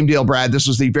same deal, Brad. This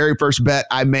was the very first bet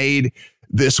I made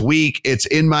this week. It's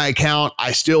in my account.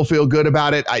 I still feel good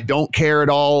about it. I don't care at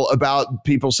all about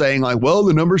people saying like, well,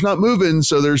 the number's not moving.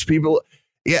 So there's people.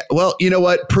 Yeah. Well, you know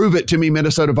what? Prove it to me,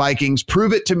 Minnesota Vikings.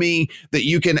 Prove it to me that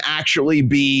you can actually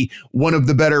be one of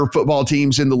the better football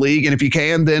teams in the league. And if you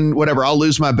can, then whatever, I'll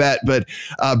lose my bet. But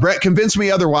Brett, convince me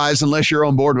otherwise, unless you're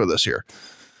on board with us here.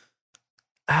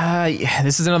 Yeah,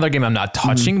 this is another game I'm not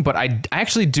touching, but I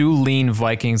actually do lean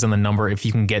Vikings on the number if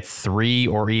you can get 3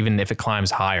 or even if it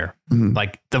climbs higher.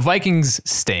 Like the Vikings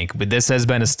stink, but this has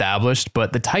been established,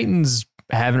 but the Titans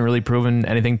haven't really proven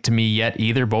anything to me yet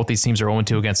either. Both these teams are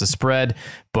 0-2 against the spread,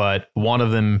 but one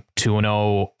of them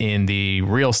 2-0 in the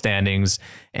real standings.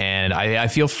 And I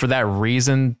feel for that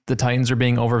reason, the Titans are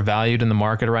being overvalued in the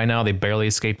market right now. They barely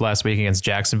escaped last week against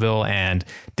Jacksonville. And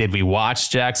did we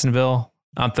watch Jacksonville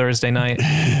on Thursday night?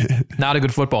 Not a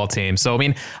good football team. So, I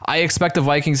mean, I expect the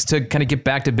Vikings to kind of get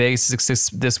back to basics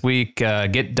this week,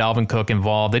 get Dalvin Cook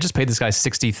involved. They just paid this guy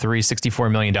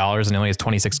 $64 million and he only has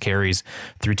 26 carries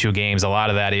through 2 games. A lot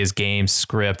of that is game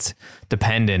script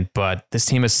dependent, but this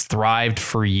team has thrived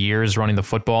for years running the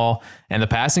football, and the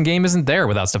passing game isn't there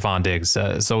without Stephon Diggs.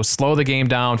 So slow the game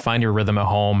down, find your rhythm at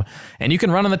home, and you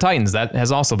can run on the Titans. That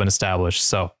has also been established.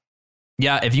 So,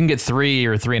 yeah, if you can get 3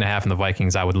 or 3.5 in the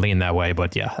Vikings, I would lean that way.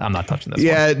 But yeah, I'm not touching this.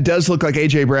 Yeah, it does look like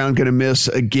A.J. Brown going to miss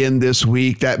again this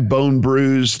week. That bone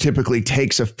bruise typically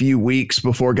takes a few weeks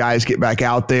before guys get back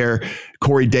out there.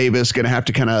 Corey Davis going to have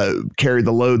to kind of carry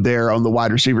the load there on the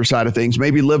wide receiver side of things.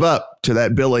 Maybe live up to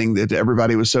that billing that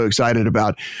everybody was so excited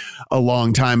about a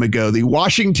long time ago. The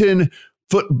Washington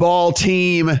football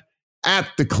team at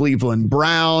the Cleveland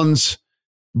Browns.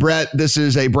 Brett, this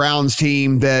is a Browns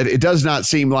team that it does not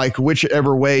seem like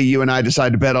whichever way you and I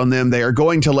decide to bet on them, they are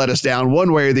going to let us down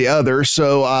one way or the other.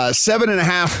 So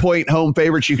 7.5 point home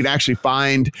favorites. You can actually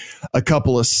find a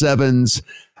couple of 7s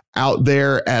out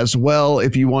there as well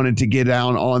if you wanted to get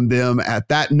down on them at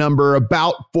that number.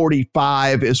 About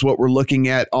 45 is what we're looking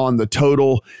at on the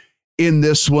total in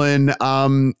this one.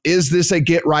 Is this a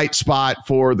get right spot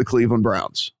for the Cleveland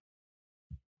Browns?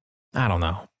 I don't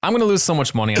know. I'm going to lose so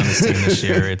much money on this team this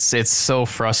year. It's so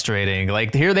frustrating.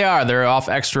 Like, here they are. They're off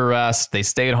extra rest. They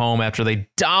stayed home after they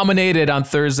dominated on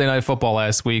Thursday Night Football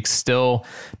last week. Still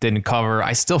didn't cover.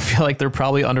 I still feel like they're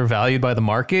probably undervalued by the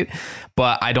market,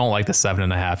 but I don't like the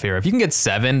 7.5 here. If you can get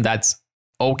 7, that's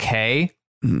okay.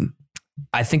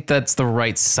 I think that's the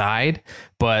right side,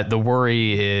 but the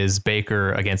worry is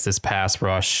Baker against this pass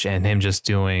rush and him just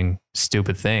doing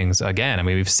stupid things again. I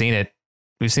mean, we've seen it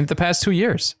the past 2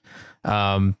 years.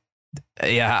 I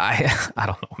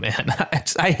don't know, man.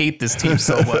 I hate this team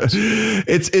so much.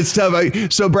 It's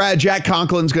tough. So Brad, Jack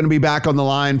Conklin's going to be back on the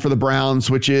line for the Browns,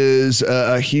 which is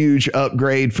a huge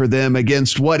upgrade for them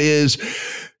against what is,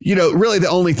 really the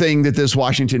only thing that this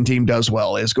Washington team does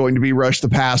well is going to be rush the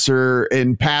passer.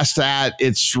 And past that,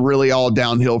 it's really all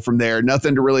downhill from there.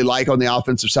 Nothing to really like on the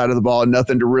offensive side of the ball.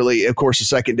 Nothing to really, of course, the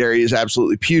secondary is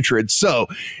absolutely putrid. So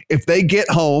if they get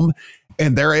home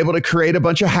and they're able to create a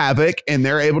bunch of havoc and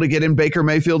they're able to get in Baker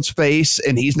Mayfield's face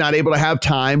and he's not able to have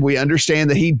time, we understand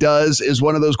that he is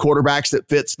one of those quarterbacks that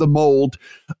fits the mold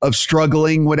of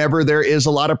struggling whenever there is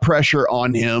a lot of pressure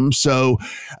on him. So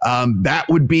that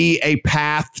would be a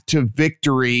path to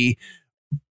victory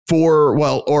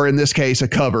or in this case, a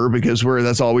cover, because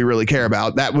that's all we really care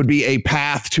about. That would be a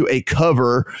path to a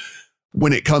cover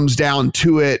when it comes down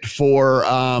to it for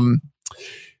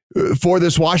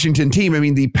this Washington team. I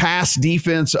mean, the pass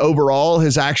defense overall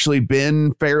has actually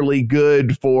been fairly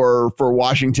good for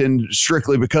Washington,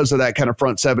 strictly because of that kind of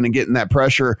front seven and getting that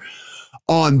pressure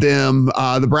on them.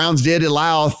 The Browns did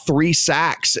allow 3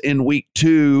 sacks in week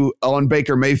 2 on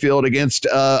Baker Mayfield against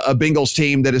a Bengals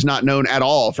team that is not known at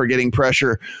all for getting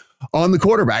pressure on the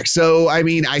quarterback. So, I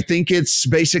mean, I think it's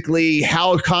basically,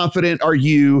 how confident are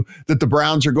you that the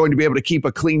Browns are going to be able to keep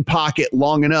a clean pocket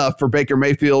long enough for Baker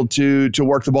Mayfield to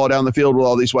work the ball down the field with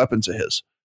all these weapons of his?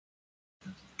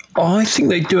 I think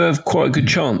they do have quite a good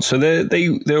chance. So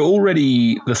they're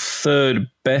already the 3rd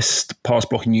best pass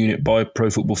blocking unit by Pro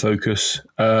Football Focus,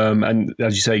 and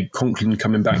as you say, Conklin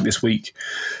coming back this week.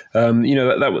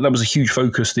 That was a huge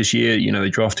focus this year. They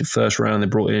drafted first round. They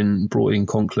brought in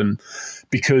Conklin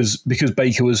because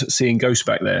Baker was seeing ghosts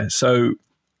back there. So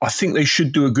I think they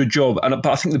should do a good job. But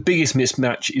I think the biggest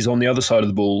mismatch is on the other side of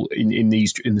the ball in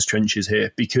these trenches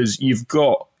here, because you've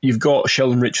got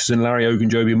Sheldon Richardson, Larry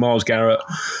Ogunjobi, Myles Garrett,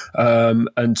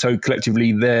 and so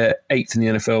collectively they're 8th in the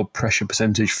NFL pressure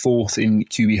percentage, 4th in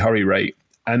QB hurry rate,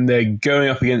 and they're going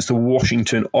up against the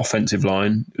Washington offensive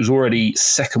line, who's already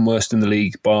 2nd worst in the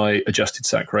league by adjusted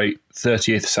sack rate,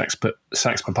 30th sacks per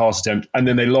pass attempt, and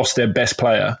then they lost their best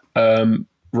player,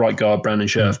 right guard Brandon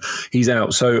Scherf. He's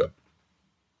out, so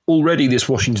already this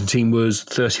Washington team was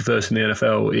 31st in the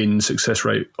NFL in success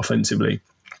rate offensively.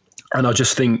 And I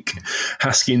just think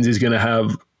Haskins is going to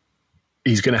have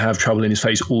trouble in his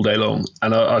face all day long.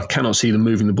 And I cannot see them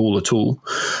moving the ball at all.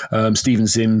 Steven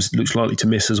Sims looks likely to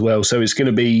miss as well. So it's going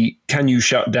to be, can you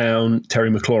shut down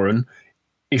Terry McLaurin?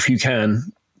 If you can,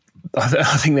 I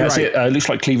think that's right. It looks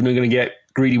like Cleveland are going to get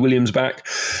Greedy Williams back.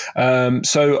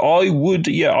 So I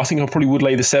think I probably would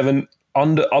lay the 7.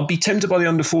 I'll be tempted by the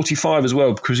under 45 as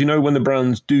well, because when the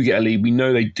Browns do get a lead, we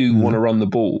know they do want to run the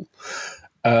ball.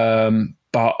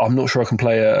 But I'm not sure I can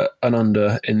play an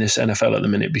under in this NFL at the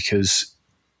minute, because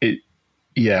they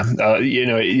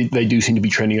do seem to be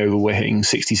trending over. We're hitting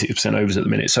 66% overs at the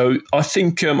minute. So I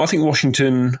think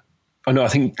Washington. I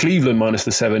think Cleveland minus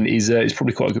the 7 is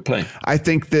probably quite a good play. I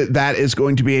think that is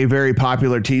going to be a very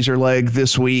popular teaser leg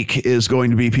this week, is going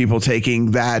to be people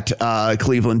taking that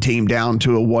Cleveland team down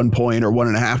to a 1 point or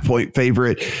 1.5 point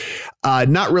favorite.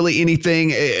 Not really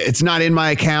anything. It's not in my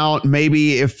account.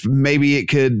 Maybe it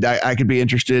could, I could be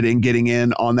interested in getting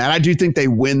in on that. I do think they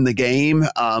win the game.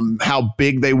 How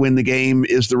big they win the game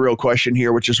is the real question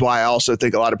here, which is why I also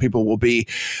think a lot of people will be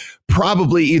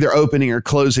probably either opening or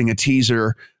closing a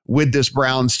teaser with this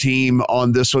Browns team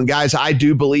on this one. Guys, I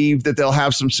do believe that they'll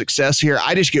have some success here.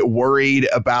 I just get worried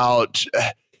about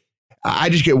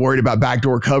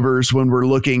backdoor covers when we're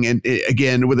looking, and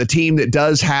again, with a team that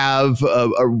does have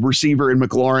a receiver in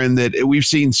McLaurin that we've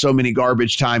seen so many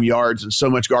garbage time yards and so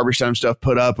much garbage time stuff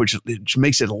put up, which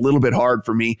makes it a little bit hard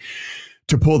for me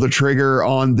to pull the trigger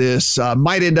on this.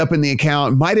 Might end up in the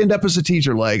account, might end up as a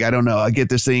teaser leg. I don't know. I get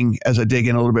this thing as I dig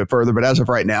in a little bit further, but as of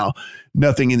right now,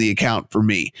 nothing in the account for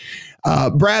me.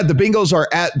 Brad, the Bengals are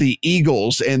at the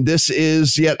Eagles, and this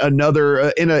is yet another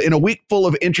in a week full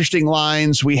of interesting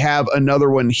lines. We have another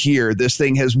one here. This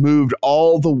thing has moved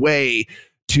all the way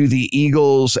to the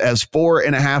Eagles as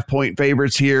 4.5 point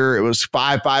favorites here. It was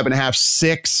 5, 5.5,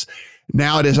 6.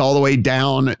 Now it is all the way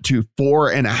down to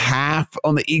 4.5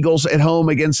 on the Eagles at home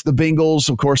against the Bengals.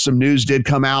 Of course, some news did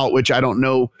come out, which I don't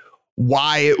know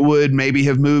why it would maybe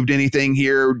have moved anything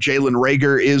here. Jalen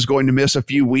Reagor is going to miss a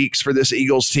few weeks for this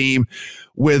Eagles team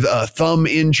with a thumb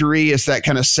injury. It's that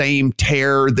kind of same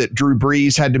tear that Drew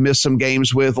Brees had to miss some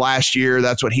games with last year.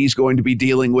 That's what he's going to be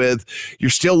dealing with. You're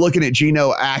still looking at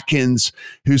Geno Atkins,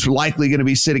 who's likely going to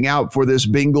be sitting out for this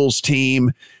Bengals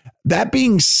team. That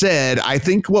being said, I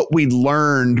think what we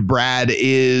learned, Brad,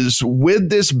 is with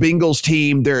this Bengals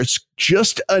team, there's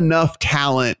just enough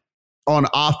talent on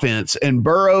offense, and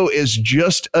Burrow is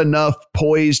just enough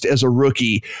poised as a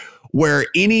rookie where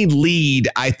any lead,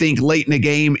 I think, late in the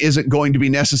game isn't going to be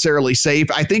necessarily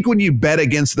safe. I think when you bet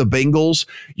against the Bengals,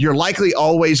 you're likely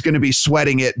always going to be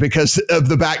sweating it because of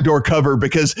the backdoor cover,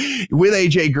 because with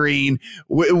AJ Green,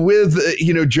 with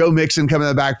Joe Mixon coming out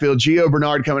of the backfield, Gio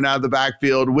Bernard coming out of the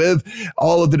backfield, with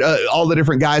all the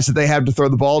different guys that they have to throw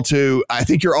the ball to, I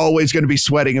think you're always going to be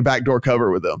sweating a backdoor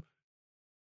cover with them.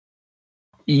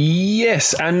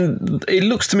 Yes, and it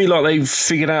looks to me like they've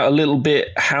figured out a little bit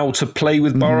how to play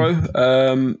with Burrow.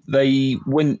 They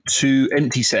went to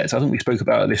empty sets. I think we spoke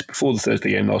about this before the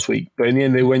Thursday game last week. But in the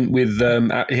end, they went with,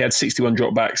 he had 61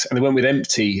 dropbacks, and they went with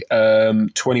empty,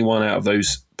 21 out of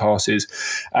those passes.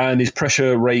 And his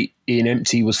pressure rate in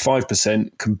empty was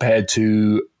 5% compared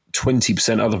to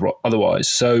 20% otherwise.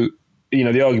 So,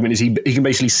 the argument is he can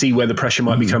basically see where the pressure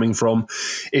might be coming from.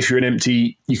 If you're an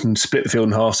empty, you can split the field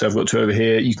in half. So I've got two over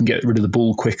here. You can get rid of the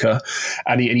ball quicker.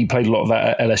 And he played a lot of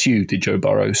that at LSU, did Joe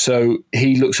Burrow. So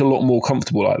he looks a lot more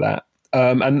comfortable like that.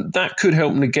 And that could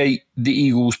help negate the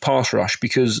Eagles' pass rush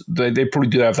because they probably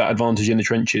do have that advantage in the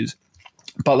trenches.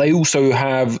 But they also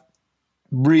have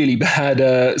really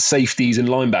bad safeties and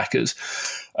linebackers.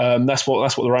 That's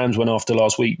what the Rams went after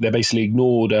last week. They basically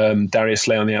ignored Darius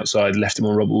Slay on the outside, left him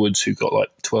on Robert Woods, who got like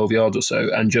 12 yards or so,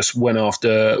 and just went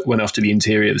after the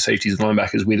interior, the safeties and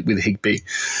linebackers with Higbee,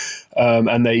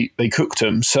 and they cooked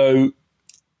him. So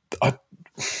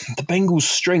the Bengals'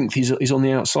 strength is on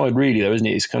the outside, really, though, isn't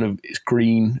it? It's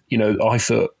Green,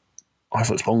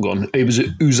 Eifert's long gone. It was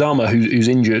Uzama who's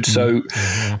injured, so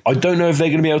I don't know if they're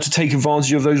going to be able to take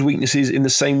advantage of those weaknesses in the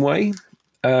same way.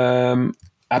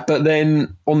 But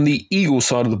then on the Eagles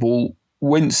side of the ball,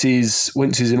 Wentz is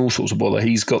in all sorts of bother.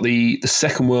 He's got the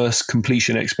second worst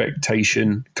completion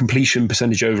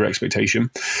percentage over expectation.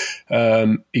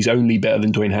 He's only better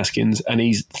than Dwayne Haskins, and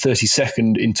he's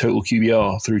 32nd in total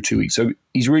QBR through 2 weeks. So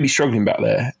he's really struggling back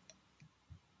there.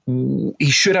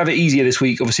 He should have it easier this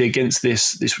week, obviously, against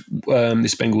this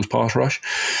Bengals pass rush,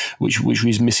 which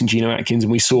was missing Geno Atkins,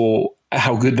 and we saw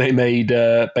how good they made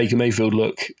Baker Mayfield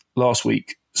look last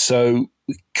week. So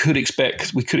we could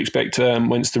expect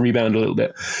Wentz to rebound a little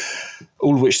bit.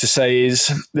 All of which to say is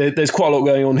there's quite a lot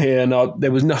going on here, and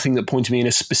there was nothing that pointed me in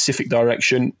a specific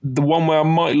direction. The one where I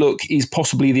might look is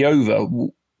possibly the over.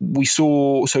 We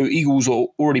saw Eagles are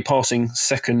already passing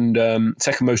second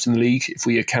most in the league if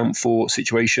we account for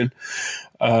situation.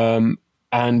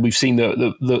 And we've seen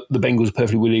the Bengals are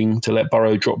perfectly willing to let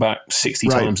Burrow drop back 60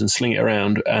 times and sling it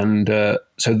around. And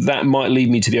so that might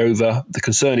lead me to the over. The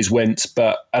concern is Wentz,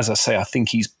 but as I say, I think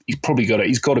he's probably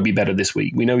he's got to be better this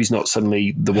week. We know he's not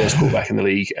suddenly the worst quarterback in the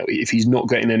league. If he's not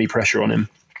getting any pressure on him,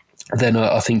 then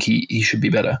I think he should be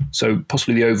better. So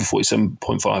possibly the over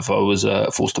 47.5 if I was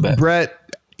forced to bet. Brett,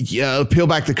 peel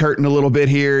back the curtain a little bit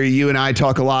here. You and I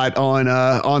talk a lot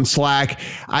on Slack.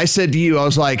 I said to you, I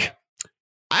was like,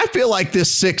 I feel like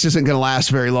this 6 isn't going to last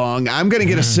very long. I'm going to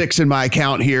get a 6 in my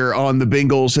account here on the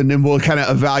Bengals, and then we'll kind of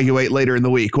evaluate later in the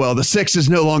week. Well, the 6 is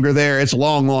no longer there. It's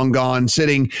long, long gone,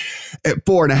 sitting at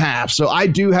 4.5. So I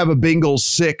do have a Bengals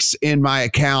 6 in my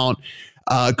account.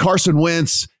 Carson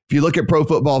Wentz, if you look at Pro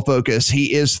Football Focus,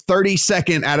 he is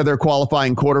 32nd out of their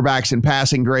qualifying quarterbacks in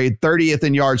passing grade, 30th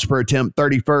in yards per attempt,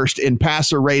 31st in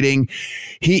passer rating.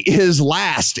 He is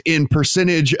last in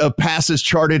percentage of passes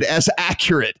charted as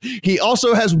accurate. He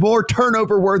also has more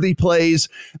turnover-worthy plays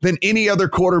than any other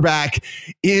quarterback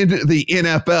in the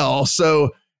NFL. So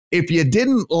if you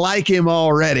didn't like him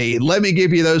already, let me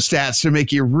give you those stats to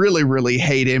make you really, really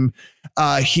hate him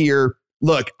here.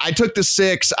 Look, I took the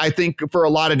 6, I think, for a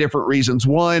lot of different reasons.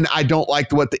 One, I don't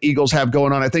like what the Eagles have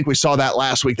going on. I think we saw that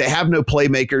last week. They have no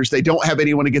playmakers. They don't have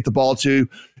anyone to get the ball to.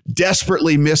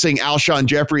 Desperately missing Alshon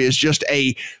Jeffrey is just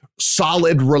a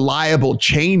solid, reliable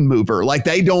chain mover. Like,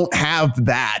 they don't have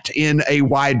that in a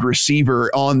wide receiver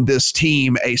on this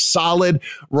team. A solid,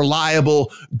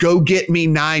 reliable, go get me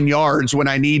 9 yards when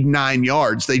I need 9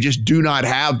 yards. They just do not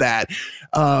have that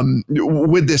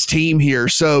with this team here.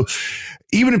 So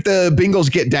even if the Bengals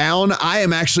get down, I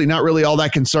am actually not really all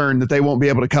that concerned that they won't be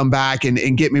able to come back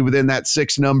and get me within that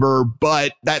 6 number.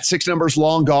 But that 6 number is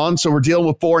long gone, so we're dealing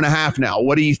with 4.5 now.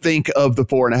 What do you think of the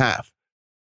 4.5?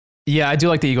 Yeah, I do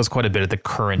like the Eagles quite a bit at the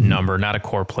current number. Not a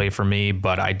core play for me,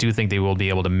 but I do think they will be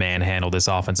able to manhandle this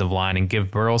offensive line and give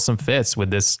Burrow some fits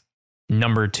with this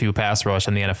number 2 pass rush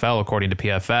in the NFL, according to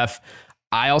PFF.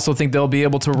 I also think they'll be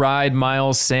able to ride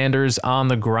Miles Sanders on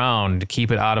the ground,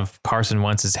 keep it out of Carson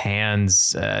Wentz's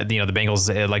hands. The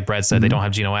Bengals, like Brad said, they don't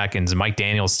have Geno Atkins. Mike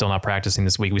Daniels still not practicing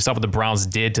this week. We saw what the Browns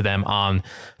did to them on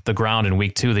the ground in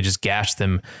week 2. They just gashed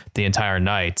them the entire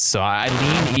night. So I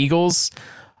lean Eagles.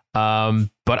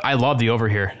 But I love the over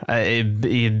here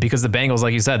because the Bengals,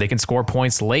 like you said, they can score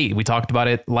points late. We talked about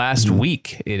it last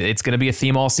week. It's going to be a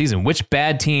theme all season. Which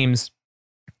bad teams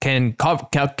can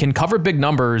cover big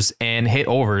numbers and hit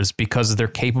overs because they're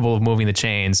capable of moving the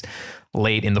chains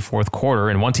late in the fourth quarter?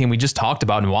 And one team we just talked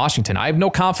about in Washington, I have no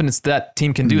confidence that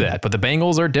team can do that. But the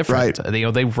Bengals are different. Right.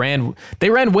 They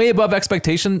ran way above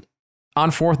expectation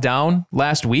on fourth down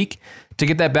last week to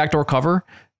get that backdoor cover,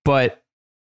 but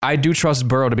I do trust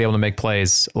Burrow to be able to make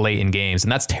plays late in games,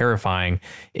 and that's terrifying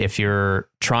if you're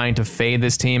trying to fade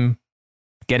this team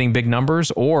getting big numbers,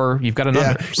 or you've got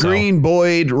another. Yeah. So. Green,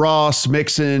 Boyd, Ross,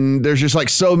 Mixon. There's just like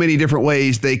so many different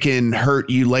ways they can hurt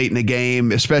you late in a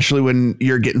game, especially when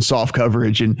you're getting soft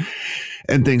coverage and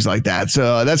things like that.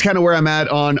 So that's kind of where I'm at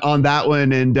on that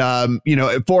one. And, at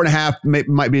 4.5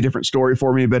 might be a different story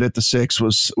for me, but at the 6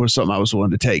 was something I was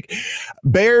willing to take.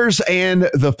 Bears and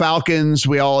the Falcons.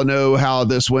 We all know how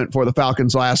this went for the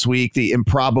Falcons last week, the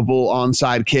improbable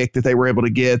onside kick that they were able to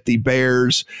get. The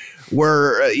Bears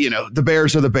were, the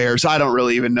Bears are the Bears. I don't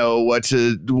really even know what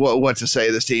to say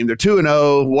of this team. They're 2-0,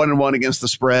 1-1 against the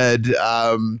spread.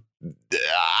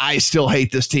 I still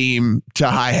hate this team to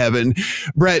high heaven.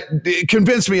 Brett,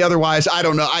 convince me otherwise. I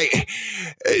don't know.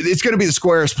 It's going to be the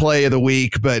squarest play of the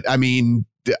week, but I mean,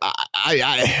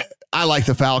 I like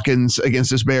the Falcons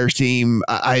against this Bears team.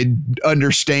 I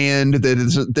understand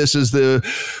that this is the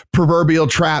proverbial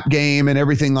trap game and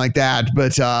everything like that,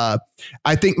 but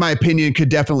I think my opinion could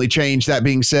definitely change. That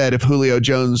being said, if Julio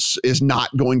Jones is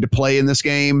not going to play in this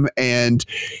game and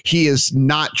he is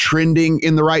not trending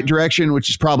in the right direction, which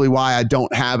is probably why I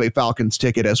don't have a Falcons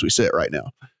ticket as we sit right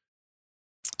now.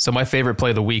 So my favorite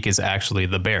play of the week is actually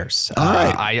the Bears. All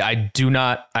right. I do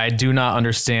not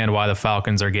understand why the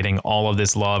Falcons are getting all of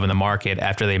this love in the market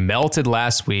after they melted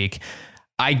last week.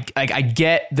 I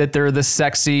get that they're the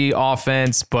sexy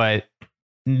offense, but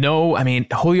no, I mean,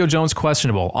 Julio Jones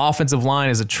questionable. Offensive line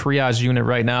is a triage unit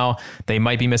right now. They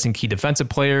might be missing key defensive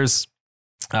players.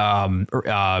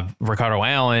 Ricardo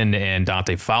Allen and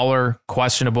Dante Fowler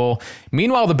questionable.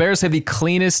 Meanwhile, the Bears have the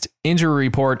cleanest injury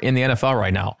report in the NFL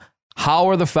right now. How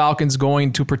are the Falcons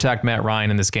going to protect Matt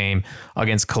Ryan in this game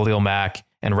against Khalil Mack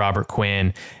and Robert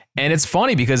Quinn? And it's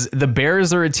funny because the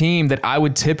Bears are a team that I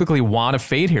would typically want to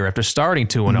fade here after starting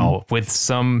 2-0 with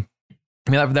some.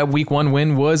 I mean, that week 1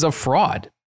 win was a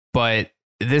fraud, but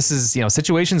this is,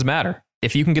 situations matter.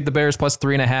 If you can get the Bears plus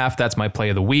 3.5, that's my play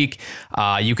of the week.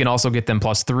 You can also get them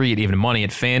plus 3 at even money at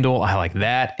FanDuel. I like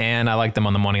that. And I like them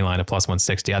on the money line at plus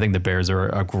 160. I think the Bears are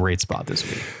a great spot this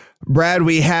week. Brad,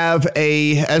 we have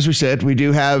as we said, we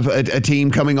do have a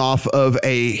team coming off of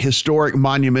a historic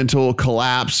monumental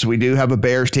collapse. We do have a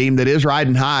Bears team that is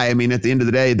riding high. I mean, at the end of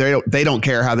the day, they don't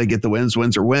care how they get the wins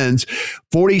are wins.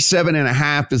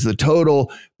 47.5 is the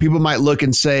total. People might look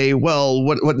and say, well,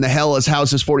 what in the hell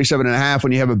how's this 47.5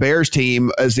 when you have a Bears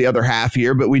team as the other half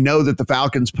here? But we know that the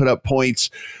Falcons put up points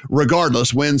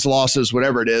regardless, wins, losses,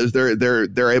 whatever it is.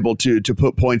 They're able to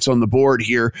put points on the board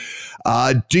here.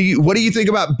 What do you think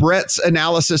about Brett's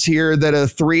analysis here that a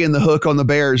 3 in the hook on the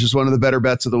Bears is one of the better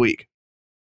bets of the week?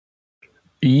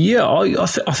 Yeah,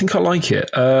 I think I like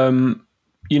it.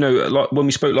 Like when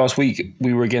we spoke last week,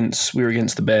 we were against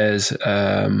the Bears.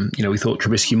 We thought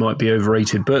Trubisky might be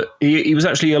overrated, but he was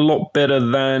actually a lot better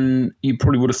than you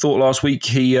probably would have thought last week.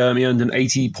 He earned an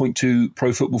 80.2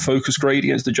 Pro Football Focus grade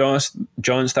against the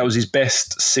Giants. That was his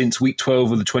best since week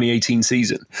 12 of the 2018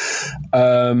 season.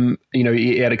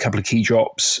 He had a couple of key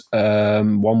drops,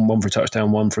 one for a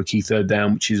touchdown, one for a key third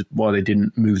down, which is why they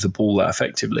didn't move the ball that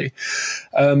effectively.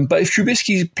 But if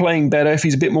Trubisky's playing better, if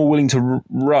he's a bit more willing to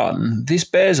run, this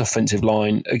Bears offensive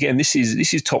line, again, this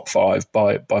is top 5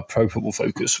 by Pro Football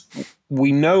Focus.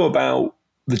 We know about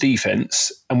the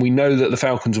defense, and we know that the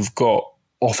Falcons have got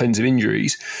offensive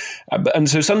injuries, and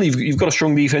so suddenly you've got a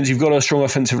strong defense, you've got a strong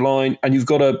offensive line, and you've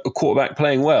got a quarterback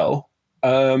playing well.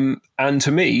 And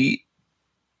to me,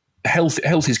 health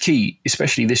is key,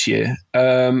 especially this year.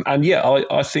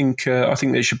 I think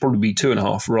there should probably be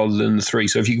 2.5 rather than the 3.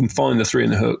 So if you can find the 3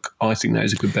 in the hook, I think that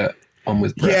is a good bet. I'm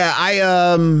with Brett.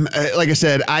 Yeah, like I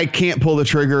said, I can't pull the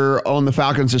trigger on the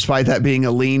Falcons despite that being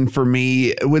a lean for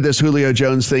me with this Julio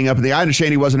Jones thing up in the. I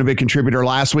understand he wasn't a big contributor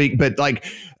last week, but like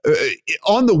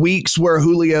on the weeks where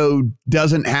Julio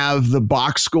doesn't have the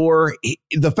box score,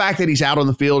 the fact that he's out on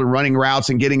the field and running routes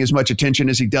and getting as much attention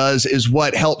as he does is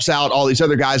what helps out all these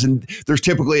other guys. And there's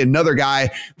typically another guy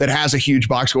that has a huge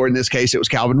box score. In this case, it was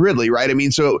Calvin Ridley, right? I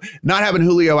mean, so not having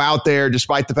Julio out there,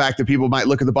 despite the fact that people might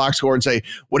look at the box score and say,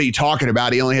 what are you talking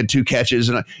about? He only had 2 catches.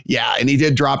 And and he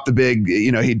did drop the big,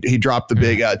 he dropped the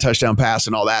big touchdown pass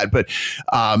and all that. But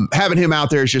having him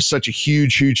out there is just such a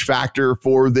huge factor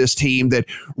for this team that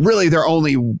really their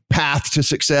only path to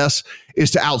success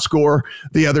is to outscore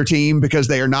the other team, because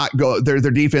they are not their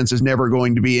defense is never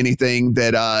going to be anything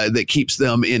that keeps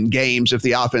them in games if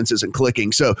the offense isn't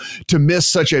clicking. So to miss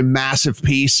such a massive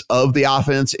piece of the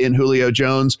offense in Julio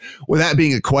Jones, with that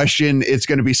being a question, it's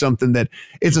going to be something that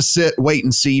it's a sit, wait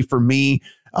and see for me.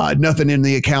 Nothing in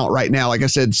the account right now. Like I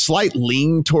said, slight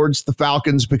lean towards the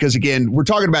Falcons because, again, we're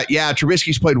talking about,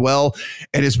 Trubisky's played well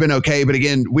and it's been okay. But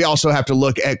again, we also have to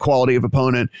look at quality of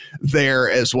opponent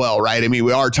there as well, right? I mean,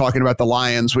 we are talking about the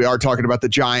Lions. We are talking about the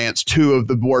Giants, 2 of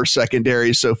the worst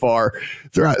secondaries so far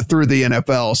through the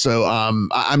NFL. So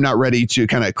I'm not ready to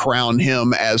kind of crown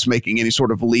him as making any sort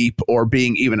of leap or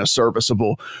being even a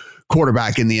serviceable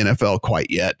quarterback in the NFL quite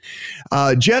yet.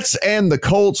 Jets and the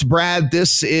Colts, Brad,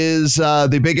 this is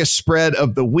the biggest spread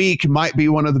of the week, might be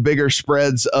one of the bigger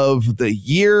spreads of the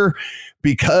year,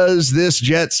 because this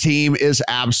Jets team is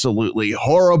absolutely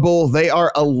horrible. They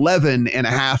are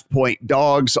 11.5-point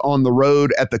dogs on the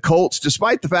road at the Colts,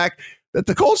 despite the fact that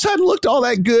the Colts hadn't looked all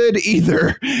that good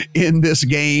either in this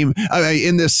game,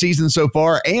 in this season so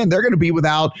far, and they're going to be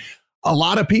without a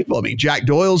lot of people. I mean, Jack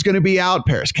Doyle's going to be out.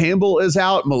 Paris Campbell is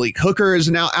out. Malik Hooker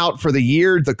is now out for the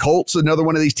year. The Colts, another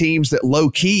one of these teams that low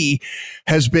key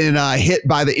has been hit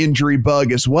by the injury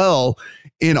bug as well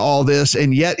in all this.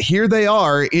 And yet here they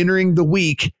are entering the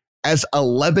week as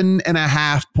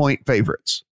 11.5-point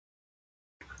favorites.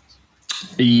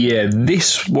 Yeah,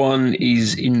 this one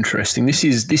is interesting. This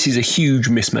is a huge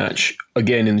mismatch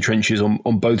again in the trenches on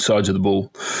both sides of the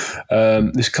ball.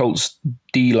 This Colts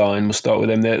D-line, we'll start with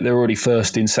them. They're already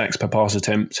first in sacks per pass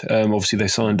attempt. Obviously, they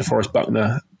signed DeForest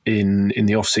Buckner in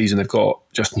the offseason. They've got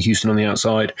Justin Houston on the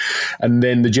outside. And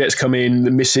then the Jets come in,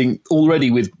 they're missing already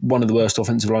with one of the worst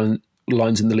offensive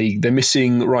lines in the league. They're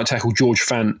missing right tackle George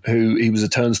Fant, who he was a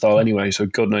turnstile anyway, so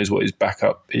God knows what his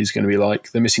backup is going to be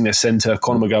like. They're missing their center,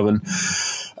 Conor McGovern.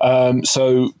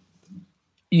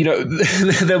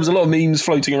 There was a lot of memes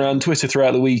floating around Twitter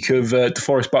throughout the week of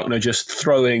DeForest Buckner just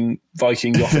throwing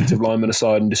Vikings offensive linemen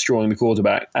aside and destroying the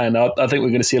quarterback. And I think we're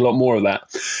going to see a lot more of that.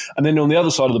 And then on the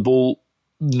other side of the ball,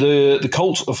 the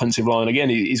Colts offensive line, again,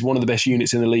 is one of the best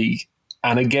units in the league.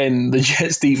 And again, the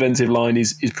Jets' defensive line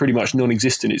is pretty much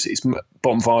non-existent. It's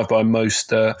bottom 5 by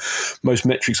most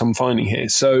metrics I'm finding here.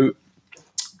 So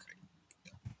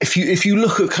if you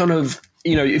look at kind of,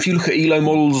 if you look at ELO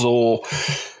models or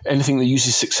anything that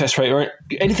uses success rate or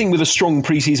anything with a strong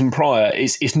preseason prior,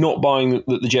 it's not buying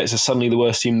that the Jets are suddenly the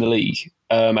worst team in the league.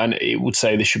 And it would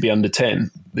say this should be under 10,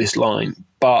 this line.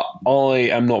 But I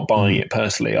am not buying it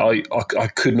personally. I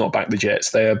could not back the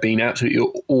Jets. They have been absolutely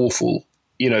awful.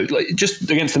 Just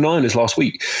against the Niners last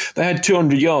week, they had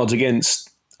 200 yards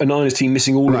against a Niners team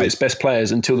missing all of its best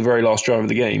players until the very last drive of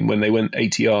the game when they went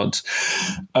 80 yards.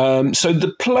 So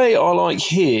the play I like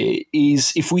here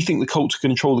is if we think the Colts can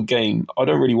control the game, I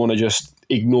don't really want to just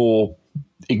ignore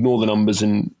the numbers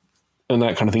and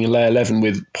that kind of thing and lay 11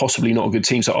 with possibly not a good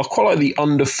team. So I quite like the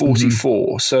under 44.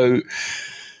 Mm-hmm. So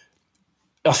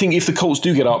I think if the Colts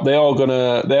do get up, they are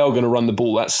gonna run the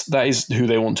ball. That is who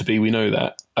they want to be. We know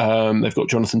that. They've got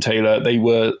Jonathan Taylor. They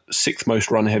were 6th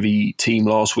most run heavy team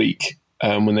last week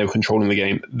when they were controlling the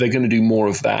game. They're going to do more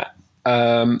of that.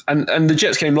 And the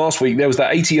Jets game last week, there was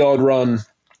that 80-yard run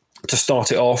to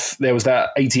start it off. There was that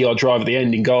 80-yard drive at the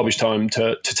end in garbage time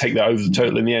to take that over the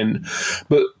total in the end.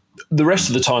 But the rest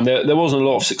of the time, there wasn't a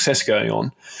lot of success going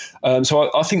on.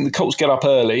 So I think the Colts get up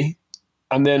early.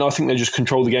 And then I think they just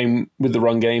control the game with the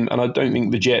run game, and I don't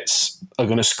think the Jets are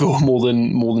going to score more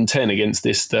than 10 against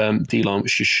this D-line,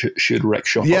 which should wreck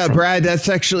shop. Yeah, Brad, that's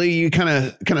actually, you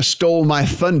kind of stole my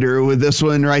thunder with this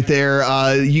one right there.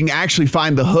 You can actually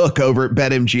find the hook over at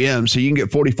BetMGM, so you can get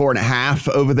 44.5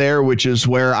 over there, which is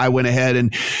where I went ahead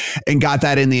and got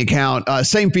that in the account.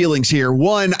 Same feelings here.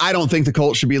 One, I don't think the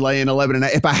Colts should be laying 11. And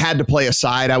if I had to play a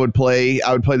side, I would play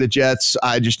the Jets.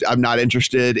 I'm not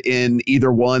interested in either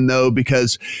one though, because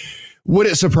would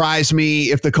it surprise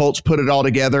me if the Colts put it all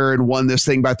together and won this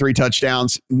thing by 3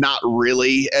 touchdowns? Not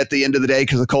really at the end of the day,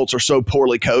 because the Colts are so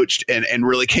poorly coached and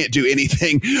really can't do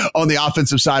anything on the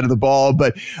offensive side of the ball.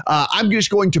 But I'm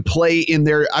just going to play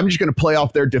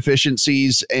off their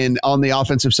deficiencies and on the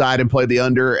offensive side and play the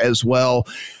under as well.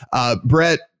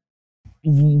 Brett,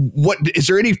 what is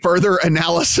there any further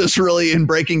analysis really in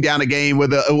breaking down a game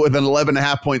with an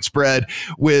 11.5 point spread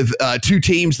with two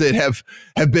teams that have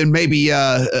been maybe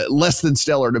less than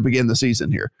stellar to begin the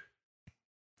season here?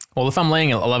 Well, if I'm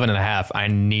laying 11.5, I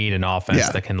need an offense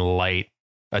that can light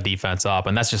a defense up,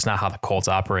 and that's just not how the Colts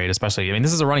operate. Especially, I mean,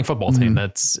 this is a running football team.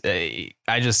 That's but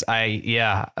at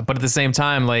the same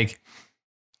time, like,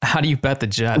 how do you bet the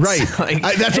Jets? Right.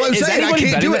 That's what I'm saying. I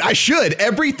can't do it. I should.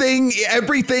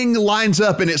 Everything lines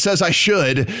up and it says I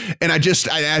should, and I just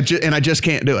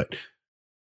can't do it.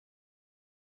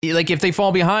 Like, if they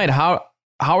fall behind, how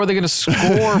are they going to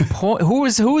score? Who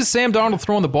is Sam Darnold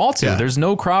throwing the ball to? Yeah. There's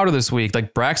no Crowder this week.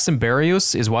 Like, Braxton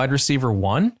Berrios is wide receiver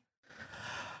 1.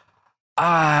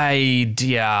 I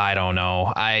don't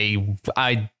know.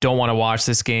 I don't want to watch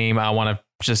this game. I want to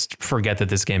just forget that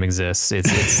this game exists. This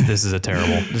is just a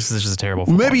terrible.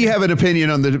 Maybe you game. have an opinion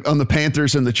on the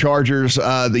Panthers and the Chargers.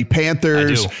 The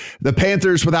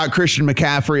Panthers without Christian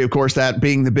McCaffrey, of course, that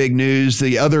being the big news.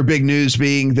 The other big news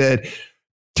being that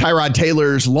Tyrod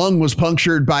Taylor's lung was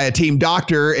punctured by a team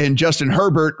doctor, and Justin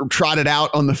Herbert trotted out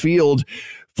on the field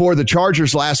for the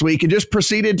Chargers last week and just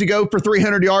proceeded to go for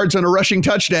 300 yards on a rushing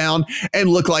touchdown and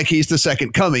look like he's the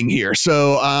second coming here.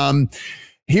 So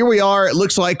here we are. It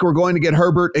looks like we're going to get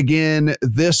Herbert again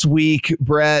this week,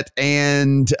 Brett,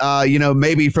 and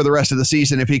maybe for the rest of the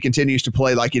season if he continues to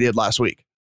play like he did last week.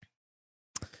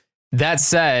 That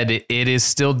said, it is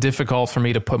still difficult for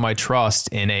me to put my trust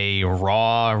in a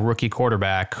raw rookie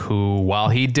quarterback who, while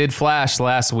he did flash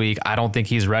last week, I don't think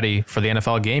he's ready for the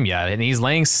NFL game yet. And he's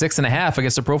laying 6.5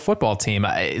 against a pro football team.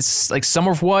 It's like some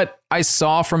of what I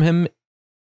saw from him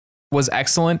was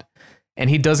excellent. And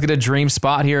he does get a dream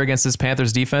spot here against this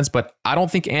Panthers defense, but I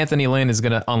don't think Anthony Lynn is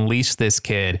going to unleash this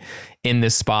kid in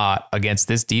this spot against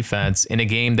this defense in a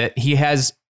game that he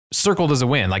has circled as a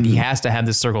win. Like, he has to have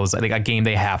this circle as like a game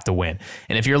they have to win.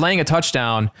 And if you're laying a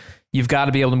touchdown, you've got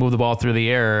to be able to move the ball through the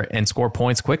air and score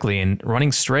points quickly. And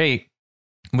running straight,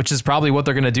 which is probably what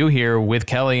they're going to do here with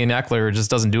Kelly and Eckler, just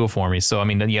doesn't do it for me. So, I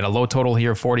mean, you had a low total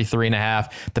here,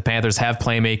 43.5. The Panthers have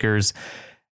playmakers.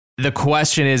 The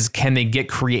question is, can they get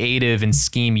creative and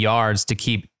scheme yards to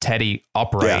keep Teddy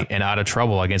upright and out of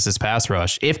trouble against this pass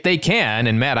rush? If they can,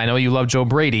 and Matt, I know you love Joe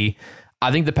Brady,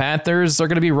 I think the Panthers are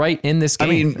going to be right in this game.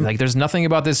 I mean, like, there's nothing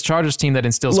about this Chargers team that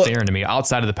instills fear into me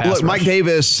outside of the pass rush. Mike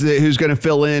Davis, who's going to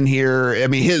fill in here, I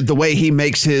mean, the way he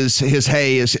makes his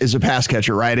hay is a pass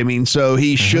catcher, right? I mean, so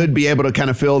he should be able to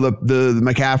kind of fill the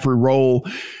McCaffrey role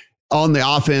on the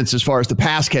offense as far as the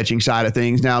pass catching side of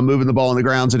things. Now, moving the ball on the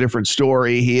ground's a different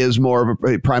story. He is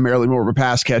primarily more of a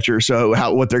pass catcher. So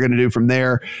what they're going to do from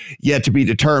there, yet to be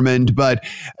determined. But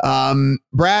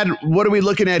Brad, what are we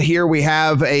looking at here? We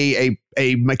have a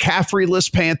McCaffrey-less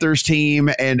Panthers team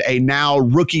and a now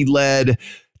rookie-led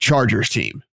Chargers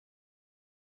team.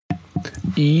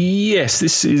 Yes,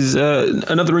 this is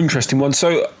another interesting one.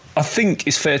 So I think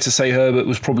it's fair to say Herbert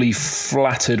was probably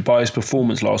flattered by his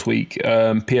performance last week.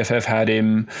 PFF had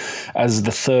him as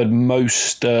the third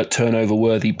most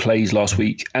turnover-worthy plays last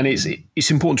week. And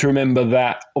it's important to remember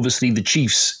that, obviously, the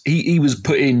Chiefs, he was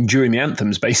put in during the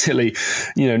anthems, basically.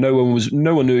 No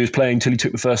one knew he was playing until he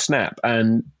took the first snap.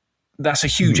 And that's a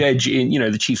huge edge in,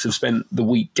 the Chiefs have spent the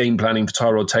week game planning for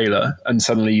Tyrod Taylor, and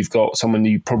suddenly you've got someone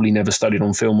you probably never studied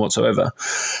on film whatsoever.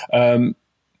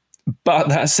 But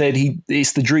that said,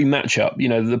 it's the dream matchup.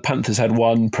 The Panthers had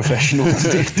one professional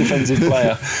defensive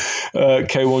player,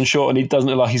 K1 Short, and he doesn't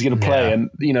look like he's going to play. Yeah. And,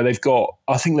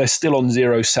 I think they're still on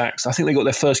 0 sacks. I think they got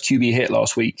their first QB hit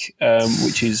last week,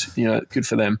 which is, good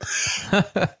for them.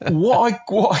 What I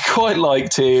quite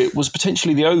liked here was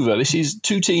potentially the over. This is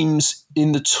two teams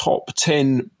in the top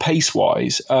 10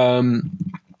 pace-wise. And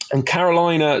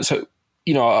Carolina, so...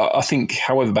 I think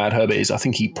however bad Herbert is, I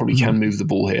think he probably can move the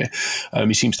ball here.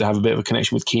 He seems to have a bit of a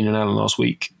connection with Keenan Allen last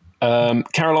week.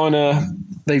 Carolina,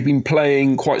 they've been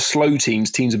playing quite slow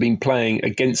teams. Teams have been playing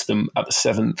against them at the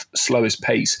 7th slowest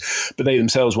pace, but they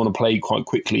themselves want to play quite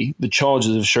quickly. The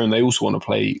Chargers have shown they also want to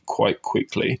play quite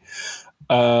quickly.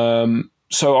 So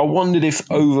I wondered if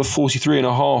over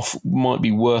 43.5 might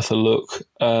be worth a look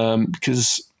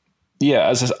because,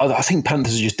 I think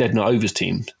Panthers are just dead nut overs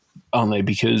teams, aren't they?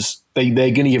 Because they're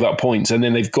going to give up points, and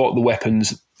then they've got the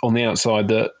weapons on the outside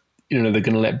that they're going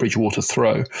to let Bridgewater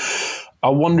throw. I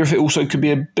wonder if it also could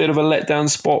be a bit of a letdown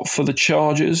spot for the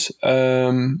Chargers.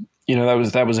 That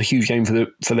was a huge game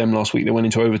for them last week. They went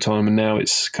into overtime, and now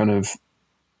it's kind of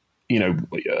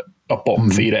a bottom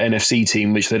feeder NFC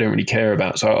team, which they don't really care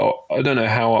about. So I don't know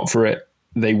how up for it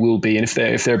they will be, and if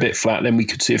they're a bit flat, then we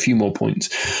could see a few more points.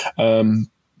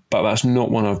 but that's not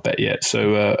one I've bet yet.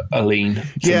 So a lean.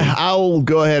 Yeah, I'll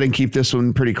go ahead and keep this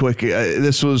one pretty quick.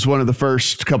 This was one of the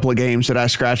first couple of games that I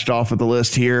scratched off of the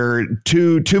list here.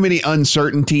 Too many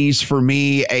uncertainties for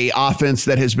me. A offense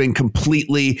that has been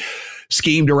completely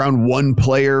schemed around one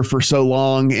player for so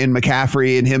long in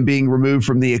McCaffrey and him being removed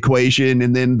from the equation.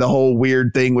 And then the whole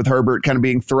weird thing with Herbert kind of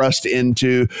being thrust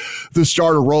into the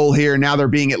starter role here. Now there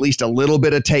being at least a little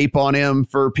bit of tape on him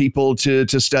for people to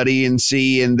study and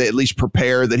see and at least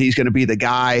prepare that he's going to be the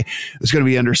guy that's going to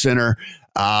be under center.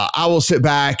 I will sit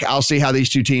back. I'll see how these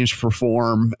two teams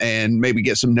perform and maybe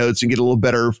get some notes and get a little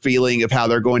better feeling of how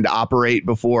they're going to operate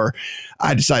before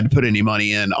I decide to put any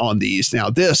money in on these. Now,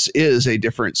 this is a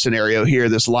different scenario here,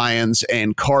 this Lions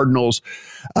and Cardinals.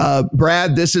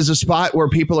 Brad, this is a spot where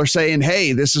people are saying,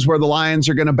 hey, this is where the Lions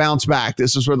are going to bounce back.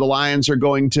 This is where the Lions are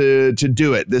going to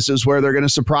do it. This is where they're going to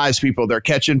surprise people. They're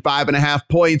catching 5.5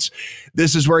 points.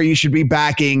 This is where you should be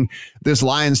backing this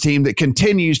Lions team that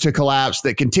continues to collapse,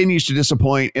 that continues to disappoint,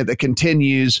 and that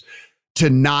continues to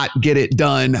not get it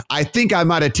done. I think I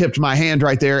might have tipped my hand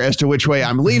right there as to which way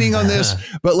I'm leaning on this,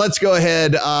 but let's go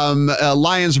ahead.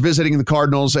 Lions are visiting the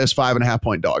Cardinals as 5.5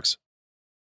 point dogs.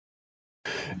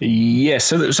 Yes,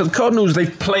 so the Cardinals,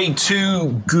 they've played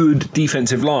two good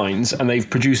defensive lines and they've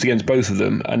produced against both of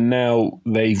them, and now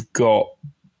they've got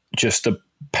just a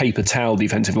paper towel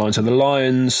defensive line. So the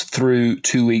Lions through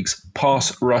 2 weeks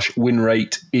pass rush win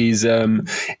rate is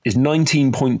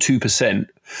 19.2%,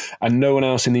 and no one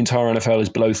else in the entire NFL is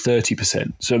below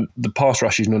 30%. So the pass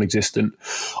rush is non-existent.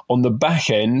 On the back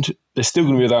end, they're still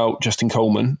going to be without Justin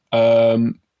Coleman.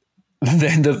 Then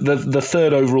the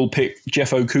third overall pick,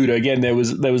 Jeff Okudah, again, there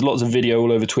was lots of video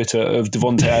all over Twitter of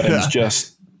Devontae Adams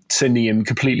just sending him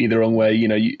completely the wrong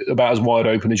way, about as wide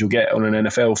open as you'll get on an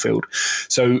NFL field.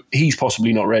 So he's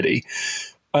possibly not ready.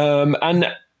 And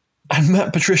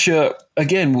Matt Patricia,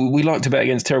 again, we like to bet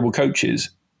against terrible coaches,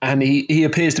 and he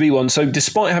appears to be one. So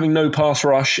despite having no pass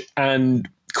rush and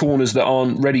corners that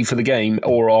aren't ready for the game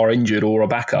or are injured or are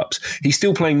backups, he's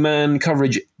still playing man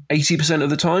coverage 80% of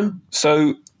the time.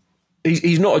 So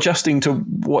he's not adjusting to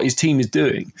what his team is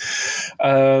doing.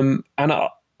 And I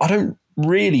don't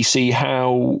really see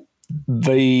how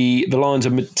the Lions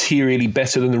are materially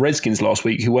better than the Redskins last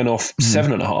week, who went off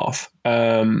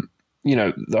 7.5.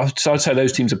 So I'd say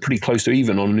those teams are pretty close to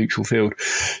even on a neutral field.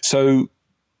 So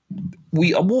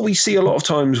what we see a lot of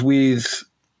times with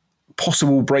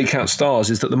possible breakout stars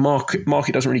is that the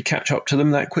market doesn't really catch up to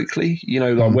them that quickly.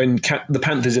 Like when the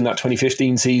Panthers in that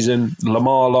 2015 season,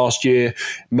 Lamar last year,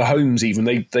 Mahomes even,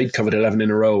 they'd covered 11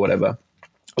 in a row or whatever.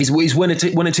 Is when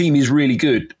a team is really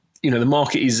good, the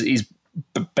market is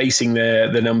basing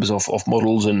their numbers off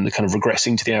models and kind of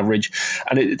regressing to the average,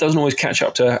 and it doesn't always catch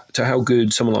up to how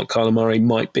good someone like Kyler Murray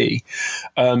might be.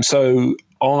 So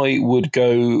I would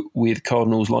go with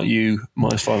Cardinals like you,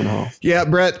 -5.5. Yeah,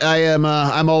 Brett, I'm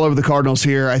all over the Cardinals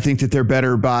here. I think that they're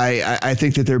better by. I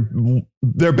think that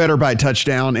they're better by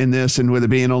touchdown in this, and with it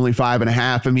being only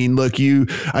 5.5. I mean, look,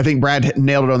 I think Brad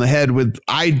nailed it on the head with.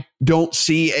 I don't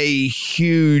see a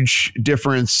huge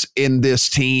difference in this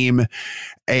team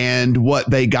and what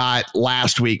they got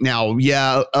last week. Now,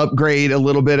 yeah, upgrade a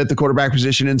little bit at the quarterback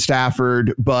position in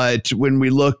Stafford, but when we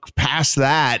look past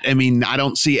that, I mean, I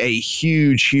don't see a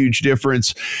huge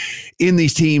difference in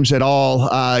these teams at all.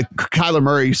 Kyler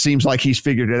Murray seems like he's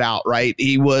figured it out, right?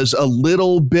 He was a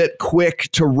little bit quick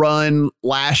to run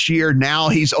last year. Now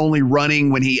he's only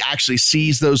running when he actually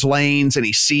sees those lanes and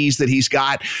he sees that he's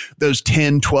got those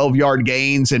 10, 12-yard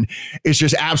gains, and it's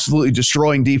just absolutely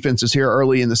destroying defenses here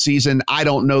early in the season. I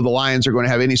don't know the Lions are going to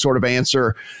have any sort of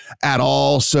answer at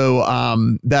all. So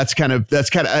that's kind of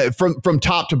from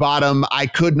top to bottom. I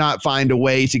could not find a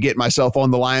way to get myself on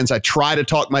the Lions. I try to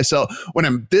talk myself when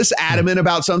I'm this adamant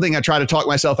about something. I try to talk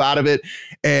myself out of it,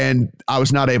 and I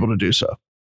was not able to do so.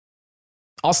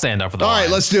 I'll stand up for the All Lions.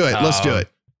 right, let's do it. Let's do it.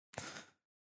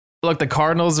 Look, the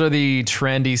Cardinals are the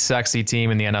trendy, sexy team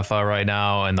in the NFL right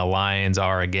now, and the Lions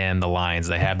are, again, the Lions.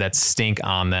 They have that stink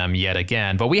on them yet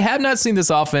again. But we have not seen this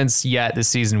offense yet this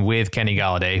season with Kenny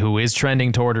Golladay, who is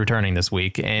trending toward returning this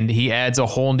week, and he adds a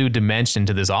whole new dimension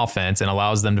to this offense and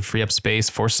allows them to free up space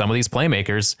for some of these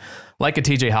playmakers, like a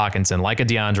TJ Hawkinson, like a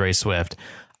DeAndre Swift.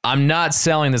 I'm not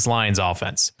selling this Lions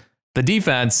offense. The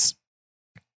defense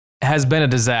has been a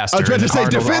disaster. I was about to say,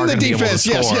 defend the defense.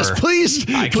 Yes. Please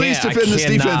defend this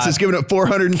defense. It's giving up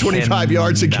 425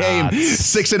 yards a game,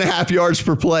 6.5 yards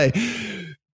per play.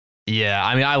 Yeah,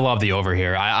 I mean, I love the over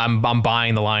here. I'm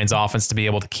buying the Lions offense to be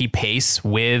able to keep pace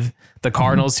with the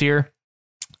Cardinals here.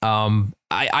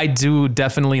 I do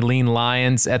definitely lean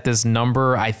Lions at this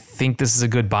number. I think this is a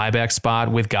good buyback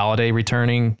spot with Golladay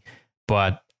returning,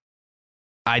 but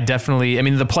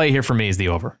the play here for me is the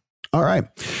over. All right.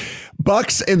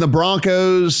 Bucks and the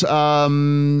Broncos. I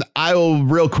will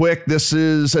real quick. This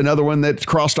is another one that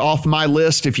crossed off my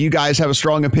list. If you guys have a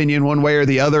strong opinion one way or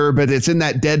the other, but it's in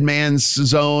that dead man's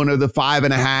zone of the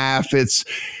 5.5. It's,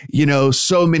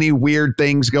 so many weird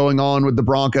things going on with the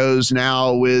Broncos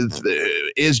now with,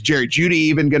 is Jerry Jeudy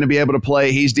even going to be able to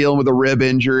play? He's dealing with a rib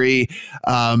injury.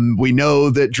 We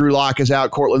know that Drew Lock is out.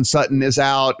 Cortland Sutton is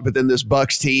out, but then this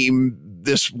Bucks team,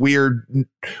 this weird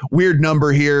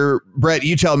number here. Brett,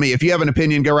 you tell me if you have an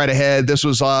opinion, go right ahead. This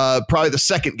was probably the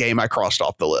second game I crossed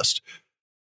off the list.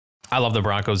 I love the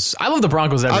Broncos. I love the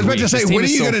Broncos every week. I was about to say, when are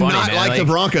you going to not like the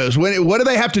Broncos? What do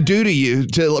they have to do to you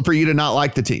for you to not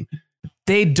like the team?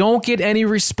 They don't get any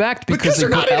respect because they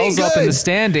put L's up in the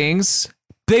standings.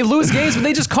 They lose games, but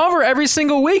they just cover every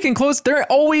single week and close. They're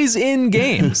always in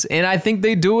games. And I think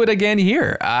they do it again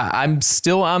here. I'm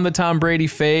still on the Tom Brady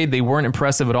fade. They weren't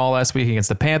impressive at all last week against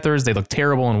the Panthers. They looked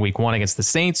terrible in week 1 against the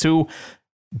Saints, who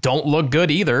don't look good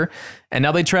either. And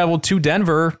now they traveled to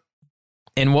Denver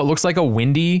in what looks like a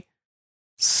windy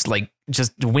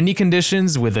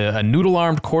conditions with a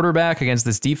noodle-armed quarterback against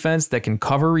this defense that can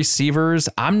cover receivers.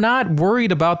 I'm not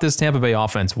worried about this Tampa Bay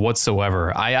offense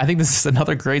whatsoever. I think this is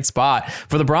another great spot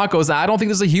for the Broncos. I don't think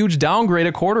there's a huge downgrade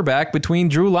at quarterback between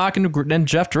Drew Lock and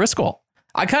Jeff Driscoll.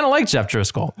 I kind of like Jeff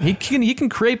Driscoll. He can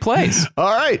create plays.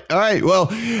 All right. Well,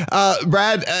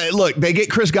 Brad, look, they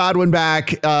get Chris Godwin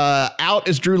back. Out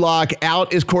is Drew Lock.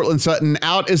 Out is Cortland Sutton.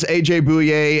 Out is AJ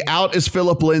Bouye. Out is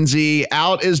Phillip Lindsay.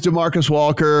 Out is DeMarcus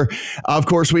Walker. Of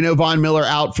course, we know Von Miller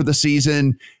out for the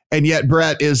season. And yet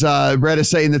Brett is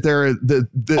saying that they're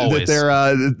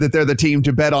the team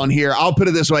to bet on here. I'll put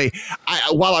it this way: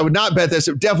 while I would not bet this,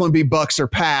 it would definitely be Bucks or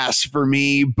pass for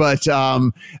me. But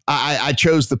I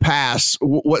chose the pass.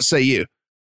 What say you?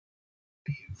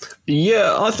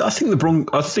 Yeah, I think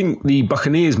the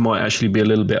Buccaneers might actually be a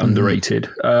little bit underrated.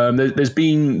 They're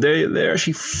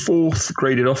actually 4th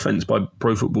graded offense by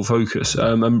Pro Football Focus,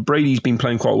 and Brady's been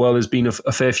playing quite well. There's been a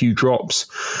fair few drops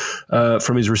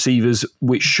from his receivers,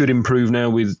 which should improve now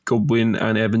with Godwin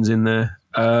and Evans in there.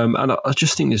 And I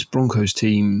just think this Broncos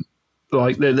team,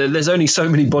 there's only so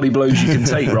many body blows you can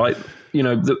take, right?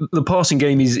 The passing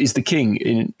game is the king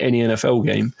in any NFL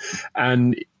game,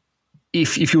 and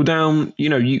if you're down,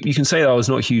 you can say that was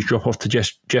not a huge drop off to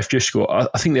Jeff Driscoll.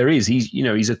 I think there is.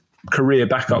 He's a career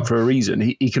backup for a reason.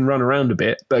 He can run around a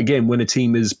bit, but again, when a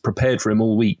team is prepared for him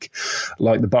all week,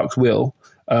 like the Bucs will,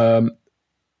 they're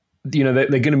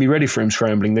going to be ready for him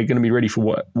scrambling. They're going to be ready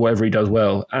for whatever he does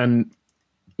well. And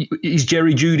is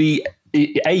Jerry Jeudy?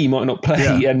 A, he might not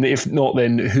play, and if not,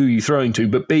 then who are you throwing to?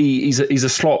 But B, he's a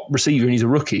slot receiver and he's a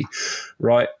rookie,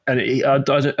 right? And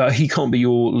he can't be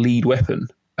your lead weapon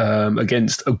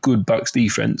against a good Bucs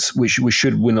defense, which we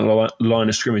should win a line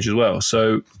of scrimmage as well.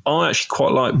 So I actually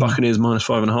quite like Buccaneers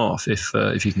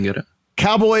 -5.5 if you can get it.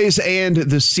 Cowboys and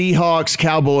the Seahawks.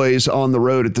 Cowboys on the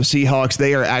road at the Seahawks.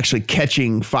 They are actually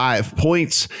catching 5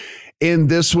 points in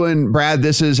this one. Brad,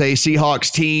 this is a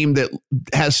Seahawks team that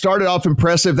has started off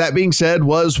impressive. That being said,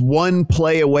 was one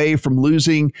play away from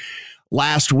losing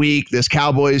last week. This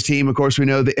Cowboys team, of course, we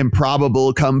know the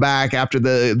improbable comeback after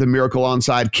the miracle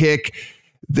onside kick.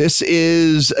 This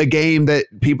is a game that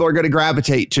people are going to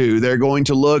gravitate to. They're going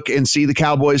to look and see the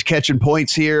Cowboys catching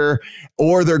points here,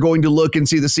 or they're going to look and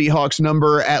see the Seahawks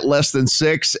number at less than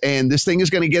 6. And this thing is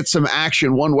going to get some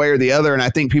action one way or the other. And I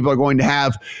think people are going to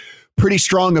have pretty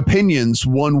strong opinions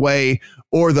one way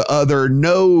or the other.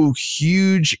 No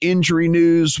huge injury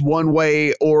news one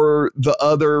way or the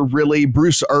other, really.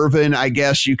 Bruce Irvin, I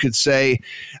guess you could say,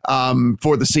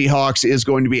 for the Seahawks is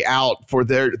going to be out for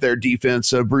their defense.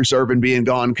 So Bruce Irvin being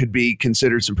gone could be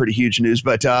considered some pretty huge news.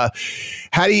 But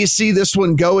how do you see this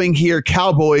one going here?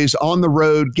 Cowboys on the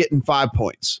road getting 5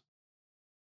 points.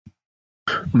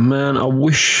 Man, I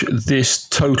wish this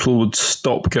total would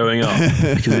stop going up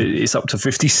because it's up to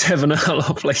 57 at a lot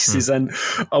of places, and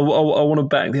I want to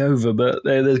back the over, but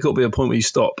there's got to be a point where you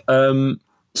stop.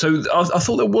 So I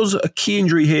thought there was a key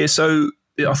injury here, so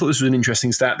I thought this was an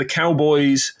interesting stat. The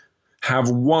Cowboys have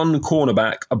one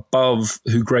cornerback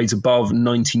who grades above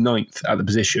 99th at the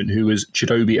position, who is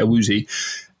Chidobe Awuzie,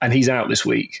 and he's out this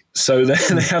week. So they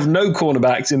have no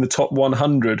cornerbacks in the top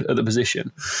 100 at the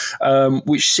position,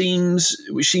 which seems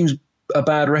a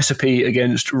bad recipe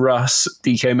against Russ,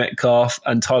 DK Metcalf,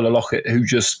 and Tyler Lockett, who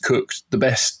just cooked the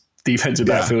best defensive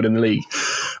backfield in the league.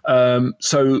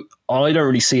 So I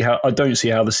don't see how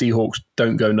the Seahawks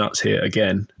don't go nuts here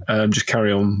again. Just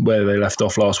carry on where they left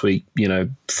off last week.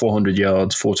 400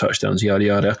 yards, 4 touchdowns, yada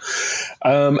yada.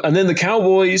 And then the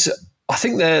Cowboys. I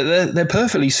think they're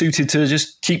perfectly suited to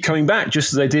just keep coming back,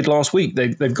 just as they did last week.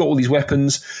 They've got all these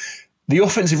weapons. The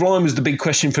offensive line was the big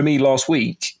question for me last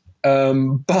week,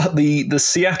 but the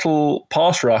Seattle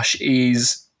pass rush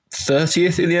is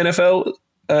 30th in the NFL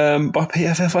by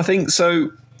PFF, I think.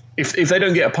 So if they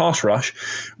don't get a pass rush,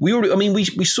 we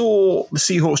saw the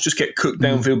Seahawks just get cooked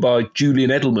downfield by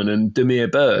Julian Edelman and Damiere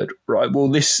Byrd, right? Well,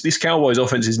 this Cowboys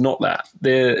offense is not that.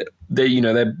 They're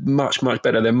much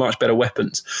better. They're much better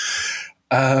weapons.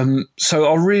 So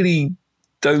I really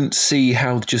don't see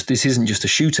how this isn't just a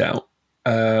shootout.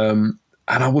 And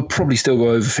I would probably still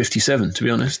go over 57, to be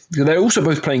honest. They're also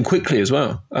both playing quickly as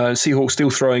well. Seahawks still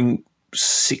throwing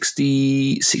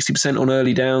 60% on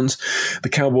early downs. The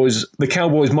Cowboys,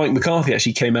 Mike McCarthy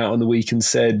actually came out on the week and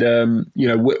said,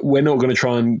 we're not going to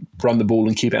try and run the ball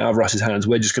and keep it out of Russ's hands.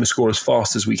 We're just going to score as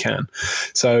fast as we can.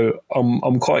 So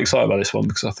I'm quite excited about this one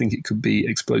because I think it could be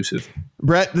explosive.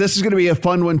 Brett, this is going to be a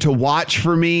fun one to watch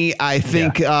for me. I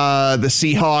think the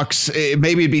Seahawks,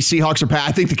 maybe it'd be Seahawks or Pat.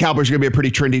 I think the Cowboys are going to be a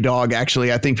pretty trendy dog,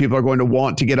 actually. I think people are going to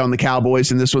want to get on the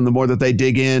Cowboys in this one the more that they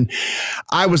dig in.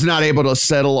 I was not able to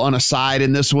settle on a side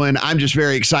in this one. I'm just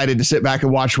very excited to sit back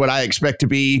and watch what I expect to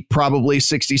be probably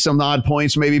 60 some odd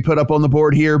points maybe put up on the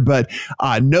board here, but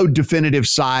no definitive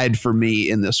side for me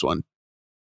in this one.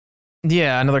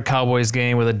 Yeah, another Cowboys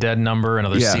game with a dead number,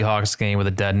 another Seahawks game with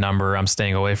a dead number. I'm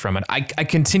staying away from it. I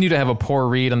continue to have a poor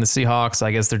read on the Seahawks. I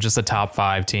guess they're just a top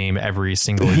 5 team every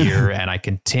single year, and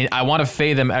I want to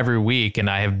fade them every week,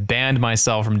 and I have banned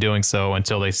myself from doing so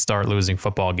until they start losing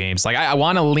football games. Like I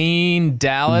want to lean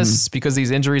Dallas because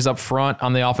these injuries up front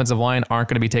on the offensive line aren't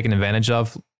going to be taken advantage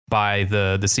of by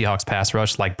the Seahawks pass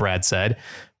rush, like Brad said,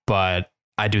 but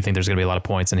I do think there's going to be a lot of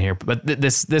points in here, but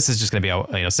this is just going to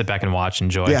be sit back and watch,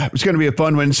 enjoy. Yeah, it's going to be a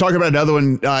fun one. Let's talk about another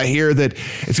one here that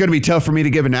it's going to be tough for me to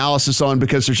give analysis on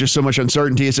because there's just so much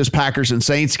uncertainty. It's this Packers and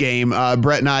Saints game.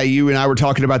 Brett and you and I were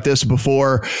talking about this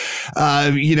before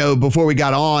we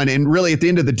got on, and really at the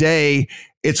end of the day,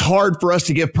 it's hard for us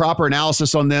to give proper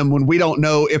analysis on them when we don't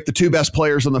know if the two best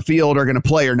players on the field are going to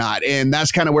play or not. And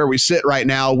that's kind of where we sit right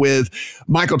now with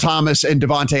Michael Thomas and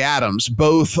Davante Adams.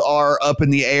 Both are up in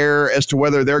the air as to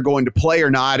whether they're going to play or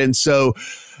not. And so,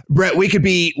 Brett, we could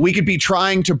be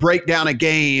trying to break down a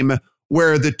game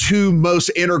where the two most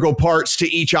integral parts to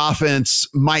each offense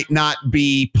might not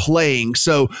be playing.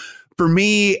 So for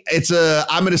me,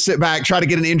 I'm going to sit back, try to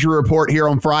get an injury report here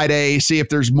on Friday, see if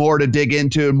there's more to dig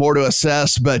into and more to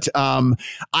assess. But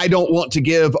I don't want to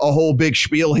give a whole big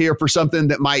spiel here for something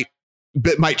that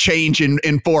might change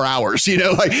in 4 hours.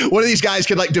 Like one of these guys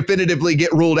could definitively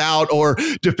get ruled out or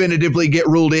definitively get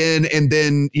ruled in. And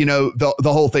then, the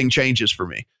whole thing changes for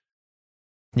me.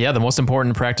 Yeah, the most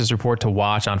important practice report to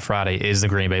watch on Friday is the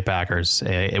Green Bay Packers.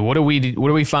 What do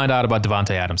we find out about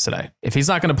Davante Adams today? If he's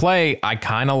not going to play, I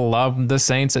kind of love the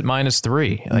Saints at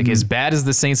 -3. Like as bad as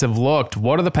the Saints have looked,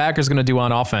 what are the Packers going to do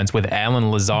on offense with Allen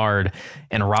Lazard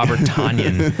and Robert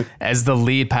Tonyan as the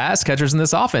lead pass catchers in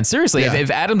this offense? Seriously,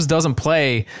 if Adams doesn't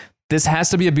play, this has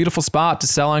to be a beautiful spot to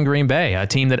sell on Green Bay, a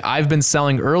team that I've been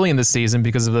selling early in the season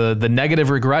because of the negative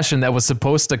regression that was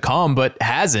supposed to come, but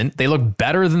hasn't. They look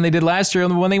better than they did last year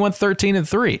when they went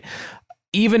 13-3.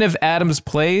 Even if Adams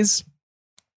plays,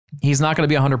 he's not going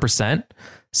to be 100%.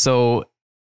 So,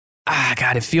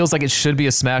 it feels like it should be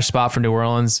a smash spot for New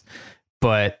Orleans,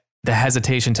 but the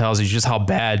hesitation tells you just how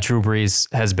bad Drew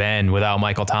Brees has been without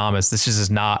Michael Thomas. This just is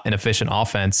not an efficient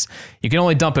offense. You can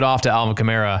only dump it off to Alvin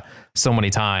Kamara so many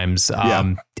times.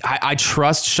 I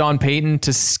trust Sean Payton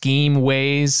to scheme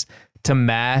ways to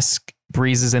mask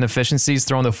Brees' inefficiencies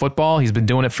throwing the football. He's been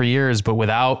doing it for years, but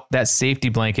without that safety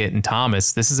blanket and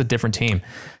Thomas, this is a different team.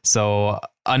 So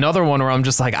another one where I'm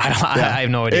just like, I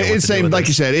have no idea. It's same, like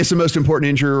you said, it's the most important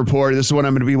injury report. This is what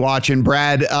I'm going to be watching.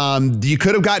 Brad, you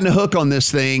could have gotten a hook on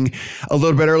this thing a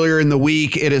little bit earlier in the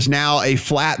week. It is now a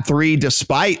flat 3,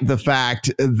 despite the fact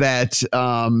that,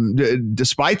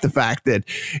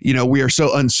 we are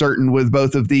so uncertain with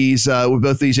both of these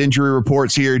injury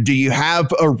reports here. Do you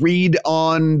have a read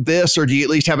on this, or do you at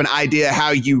least have an idea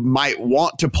how you might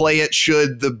want to play it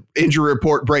should the injury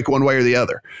report break one way or the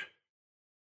other?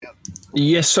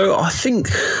 Yes, so I think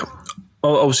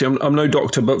obviously I'm no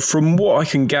doctor, but from what I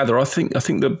can gather, I think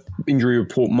the injury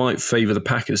report might favour the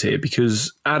Packers here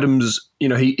because Adams,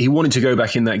 he wanted to go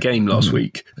back in that game last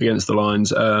week against the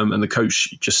Lions, and the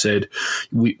coach just said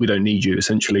we don't need you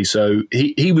essentially. So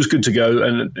he was good to go,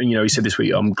 and he said this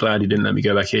week, I'm glad he didn't let me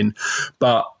go back in.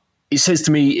 But it says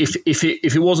to me if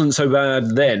it wasn't so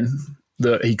bad then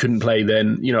that he couldn't play,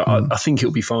 then I think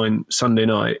it'll be fine Sunday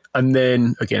night. And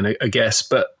then again, I guess,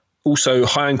 but also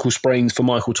high ankle sprains for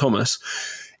Michael Thomas.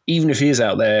 even if he is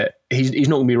out there, he's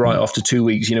not going to be right after 2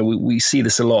 weeks. You know, we see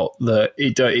this a lot, that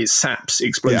it saps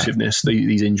explosiveness,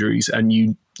 these injuries, and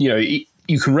you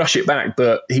can rush it back,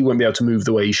 but he won't be able to move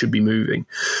the way he should be moving.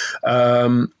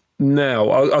 Now,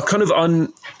 I'll kind of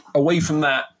away from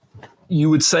that. You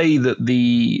would say that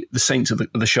the Saints are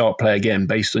the sharp play again,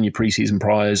 based on your preseason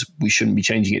priors. We shouldn't be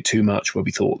changing it too much, where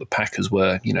we thought the Packers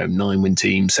were, 9-win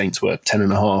team, Saints were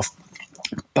 10.5.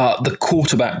 But the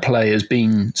quarterback play has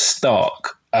been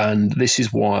stark, and this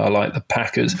is why I like the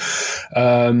Packers.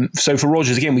 So for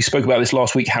Rodgers, again, we spoke about this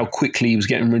last week, how quickly he was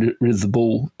getting rid of the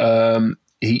ball.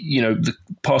 The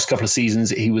past couple of seasons,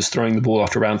 he was throwing the ball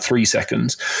after around 3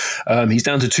 seconds. He's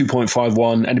down to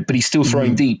 2.51, but he's still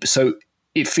throwing deep. So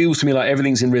it feels to me like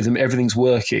everything's in rhythm, everything's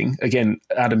working. Again,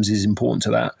 Adams is important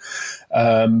to that.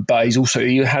 But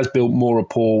he has built more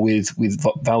rapport with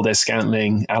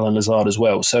Valdez-Scantling, Alan Lazard as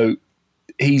well. So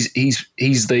he's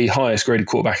the highest graded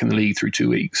quarterback in the league through 2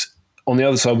 weeks. On the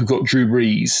other side, we've got Drew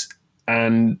Brees,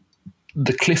 and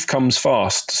the cliff comes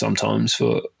fast sometimes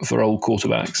for old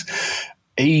quarterbacks.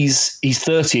 He's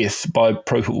 30th by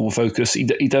Pro Football Focus. He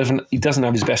doesn't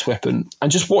have his best weapon. And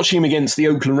just watching him against the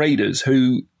Oakland Raiders,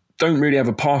 who don't really have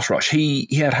a pass rush. He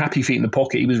had happy feet in the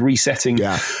pocket. He was resetting.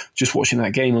 Just watching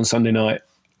that game on Sunday night,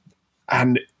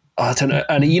 and I don't know.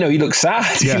 And he looks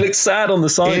sad. Yeah. He looks sad on the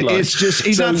sideline. It's just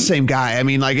he's not the same guy. I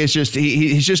mean, like it's just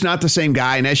he's just not the same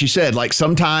guy. And as you said, like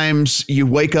sometimes you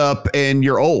wake up and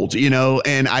you're old,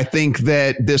 And I think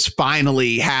that this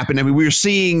finally happened. I mean, we were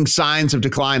seeing signs of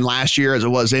decline last year, as it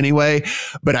was anyway,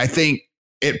 but I think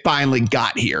it finally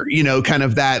got here. Kind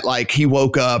of that, like he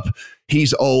woke up.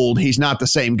 He's old. He's not the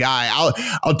same guy.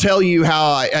 I'll tell you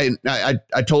how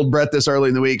I told Brett this early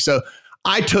in the week. So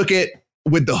I took it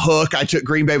with the hook. I took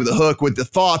Green Bay with the hook, with the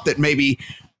thought that maybe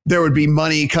there would be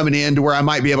money coming in to where I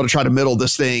might be able to try to middle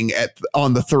this thing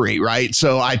on the 3, right?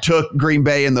 So I took Green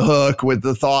Bay in the hook with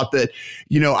the thought that,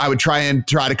 I would try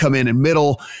to come in and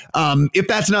middle. If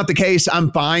that's not the case,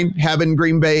 I'm fine having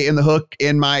Green Bay in the hook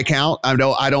in my account.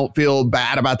 I don't feel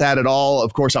bad about that at all.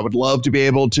 Of course, I would love to be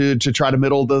able to try to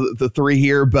middle the 3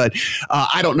 here, but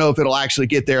I don't know if it'll actually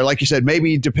get there. Like you said,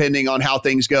 maybe depending on how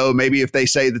things go, maybe if they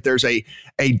say that there's a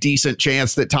decent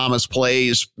chance that Thomas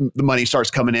plays, the money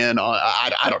starts coming in.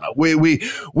 I don't know.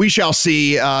 We shall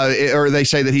see. Or they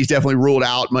say that he's definitely ruled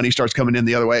out. Money starts coming in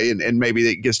the other way, and maybe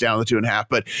it gets down to the 2.5.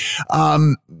 But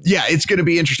it's going to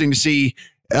be interesting to see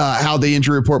how the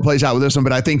injury report plays out with this one.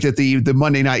 But I think that the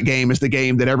Monday night game is the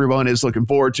game that everyone is looking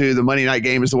forward to. The Monday night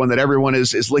game is the one that everyone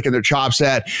is licking their chops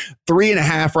at.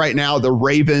 3.5 right now. The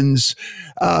Ravens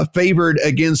favored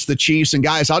against the Chiefs. And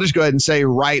guys, I'll just go ahead and say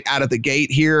right out of the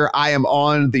gate here, I am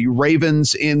on the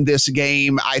Ravens in this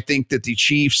game. I think that the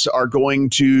Chiefs are going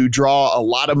to draw a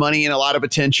lot of money and a lot of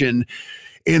attention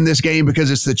in this game because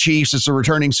it's the Chiefs. It's the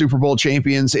returning Super Bowl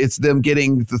champions. It's them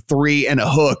getting the 3 and a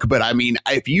hook. But I mean,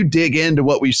 if you dig into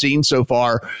what we've seen so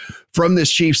far from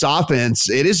this Chiefs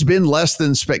offense, it has been less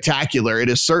than spectacular. It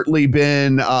has certainly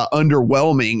been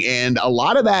underwhelming. And a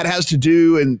lot of that has to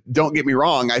do, and don't get me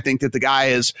wrong, I think that the guy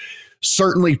is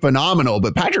certainly phenomenal,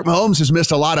 but Patrick Mahomes has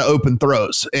missed a lot of open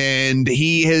throws, and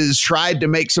he has tried to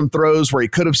make some throws where he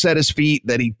could have set his feet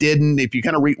that he didn't. If you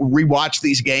kind of rewatch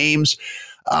these games,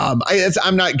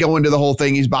 I'm not going to the whole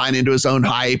thing. He's buying into his own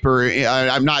hype, or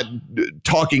I'm not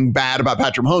talking bad about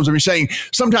Patrick Mahomes. I'm just saying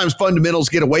sometimes fundamentals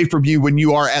get away from you when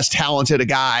you are as talented a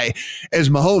guy as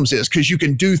Mahomes is, because you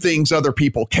can do things other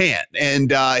people can't.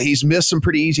 And he's missed some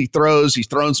pretty easy throws. He's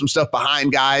thrown some stuff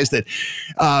behind guys that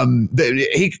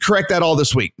he could correct that all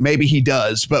this week. Maybe he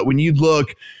does. But when you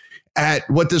look at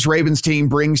what this Ravens team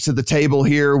brings to the table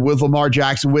here with Lamar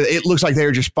Jackson, it looks like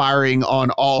they're just firing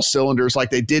on all cylinders. Like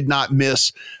they did not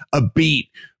miss a beat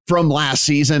from last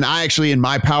season. I actually, in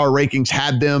my power rankings,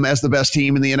 had them as the best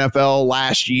team in the NFL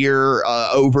last year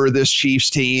over this Chiefs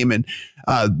team. And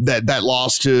that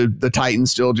loss to the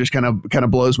Titans still just kind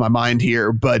of blows my mind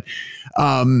here. But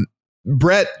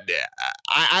Brett,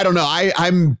 I don't know.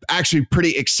 I'm actually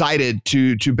pretty excited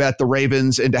to bet the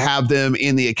Ravens and to have them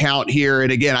in the account here.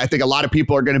 And again, I think a lot of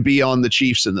people are going to be on the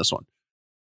Chiefs in this one.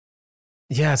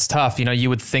 Yeah, it's tough. You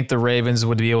would think the Ravens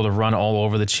would be able to run all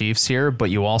over the Chiefs here, but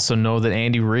you also know that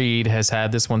Andy Reid has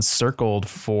had this one circled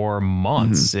for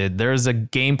months. Mm-hmm. There's a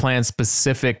game plan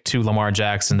specific to Lamar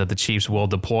Jackson that the Chiefs will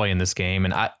deploy in this game.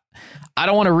 And I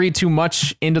don't want to read too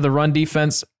much into the run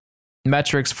defense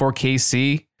metrics for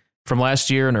KC. from last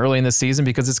year and early in the season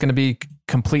because it's going to be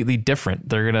completely different.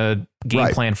 They're going to game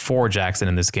plan for Jackson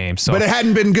in this game. So, but it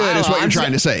hadn't been good, is what you're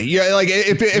trying to say. Yeah, like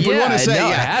if we want to say,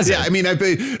 it hasn't. I mean,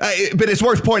 but it's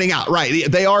worth pointing out,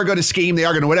 right? They are going to scheme, they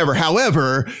are going to whatever.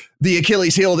 However, the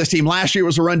Achilles heel of this team last year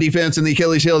was the run defense, and the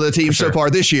Achilles heel of the team so far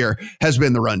this year has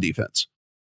been the run defense.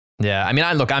 Yeah, I mean,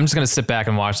 I'm just going to sit back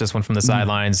and watch this one from the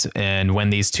sidelines. And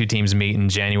when these two teams meet in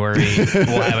January,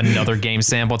 we'll have another game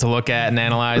sample to look at and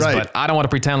analyze. Right. But I don't want to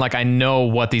pretend like I know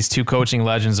what these two coaching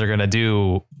legends are going to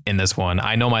do in this one.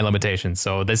 I know my limitations.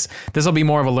 So this will be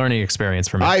more of a learning experience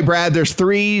for me. All right, Brad, there's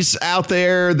threes out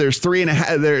there. There's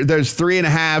 3.5. There's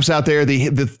 3.5s out there.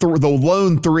 The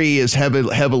lone three is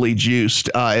heavily juiced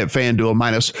at FanDuel,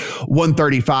 minus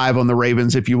 135 on the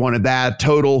Ravens if you wanted that.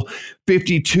 Total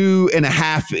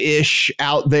 52.5-ish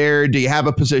out there. Do you have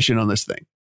a position on this thing?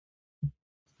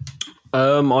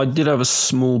 I did have a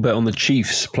small bet on the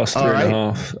Chiefs plus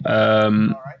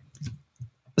 3.5.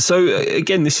 So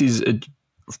again, this is a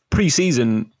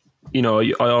preseason. You know,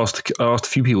 I asked a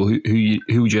few people who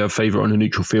would you have favourite on a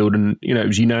neutral field, and you know it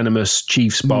was unanimous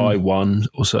Chiefs by one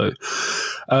or so.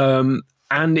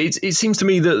 And it seems to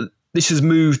me that this has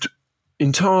moved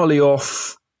entirely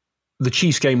off the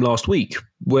Chiefs game last week,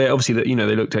 where obviously that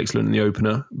they looked excellent in the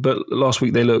opener, but last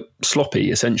week they looked sloppy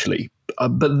essentially.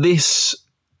 But this,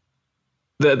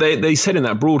 they said in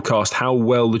that broadcast how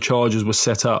well the Chargers were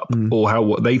set up, or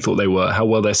what they thought they were, how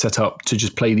well they're set up to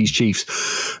just play these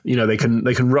Chiefs. You know, they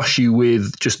can rush you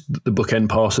with just the bookend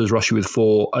passes, rush you with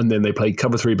 4, and then they play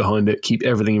cover 3 behind it, keep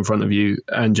everything in front of you,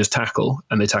 and just tackle,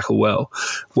 and they tackle well.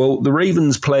 Well, the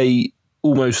Ravens play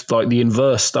almost like the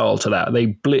inverse style to that. They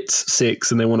blitz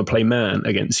 6 and they want to play man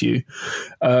against you.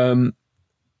 And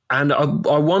I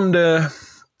wonder,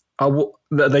 they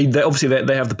obviously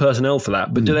they have the personnel for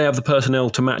that, but do they have the personnel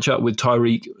to match up with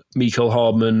Tyreek, Mecole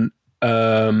Hardman,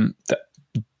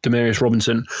 Demarcus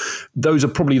Robinson? Those are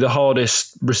probably the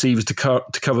hardest receivers to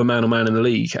cover man on man in the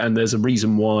league, and there's a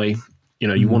reason why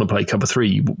you want to play cover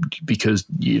 3, because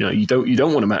you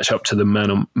don't want to match up to the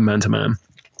man to man.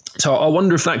 So I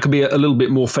wonder if that could be a little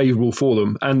bit more favourable for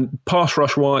them. And pass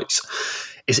rush wise,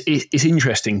 it's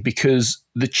interesting because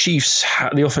the Chiefs,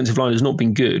 the offensive line has not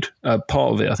been good.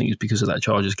 Part of it, I think, is because of that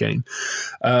Chargers game.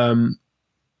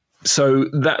 So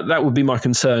that would be my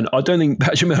concern. I don't think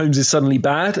Patrick Mahomes is suddenly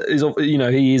bad.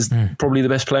 He is probably the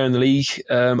best player in the league.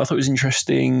 I thought it was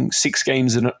interesting. 6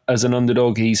 games as an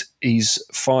underdog, he's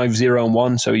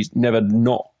 5-0-1, so he's never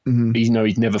not. He's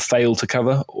never failed to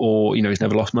cover, or he's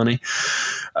never lost money.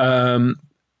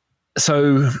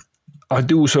 So I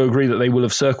do also agree that they will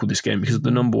have circled this game because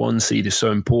the number 1 seed is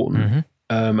so important.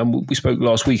 And we spoke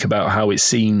last week about how it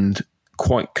seemed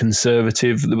quite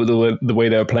conservative, the way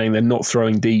they were playing. They're not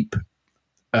throwing deep.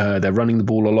 They're running the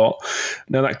ball a lot.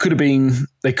 Now that could have been,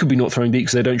 they could be not throwing deep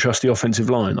because they don't trust the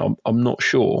offensive line. I'm not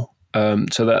sure.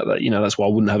 So that that's why I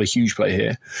wouldn't have a huge play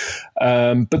here.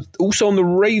 But also on the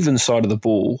Ravens side of the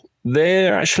ball,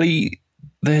 they're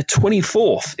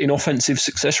 24th in offensive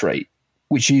success rate,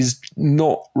 which is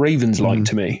not Ravens-like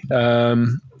to me. I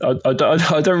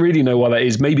don't really know why that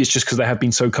is. Maybe it's just because they have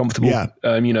been so comfortable. Yeah.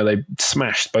 They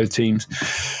smashed both teams.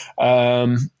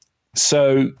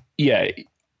 So yeah,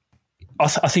 I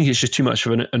think it's just too much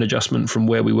of an adjustment from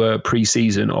where we were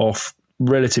pre-season off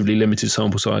relatively limited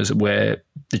sample size where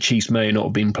the Chiefs may not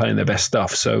have been playing their best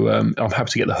stuff. So I'm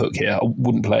happy to get the hook here. I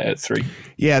wouldn't play it at 3.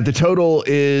 Yeah, the total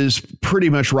is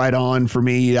pretty much right on for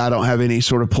me. I don't have any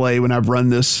sort of play when I've run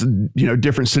this,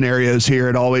 different scenarios here.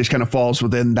 It always kind of falls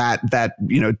within that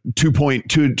 2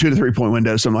 to 3 point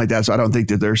window, something like that. So I don't think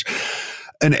that there's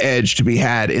an edge to be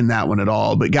had in that one at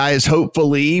all. But guys,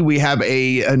 hopefully we have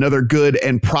another good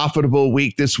and profitable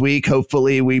week this week.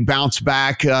 Hopefully we bounce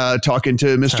back, talking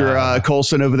to Mr.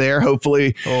 Colson over there.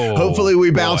 Hopefully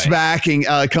we bounce back and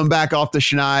come back off the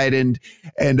schneid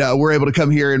and we're able to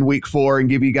come here in week 4 and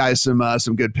give you guys some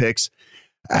good picks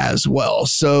as well.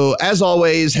 So as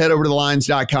always, head over to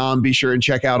thelines.com. Be sure and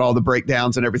check out all the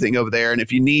breakdowns and everything over there. And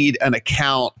if you need an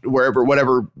account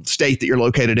whatever state that you're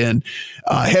located in,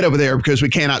 head over there, because we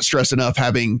cannot stress enough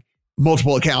having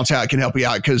multiple accounts out can help you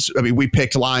out. Because we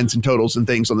picked lines and totals and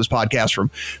things on this podcast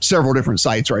from several different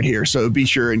sites right here. So be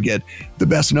sure and get the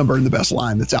best number and the best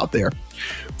line that's out there.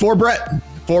 For Brett,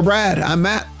 for Brad, I'm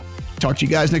Matt. Talk to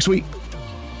you guys next week.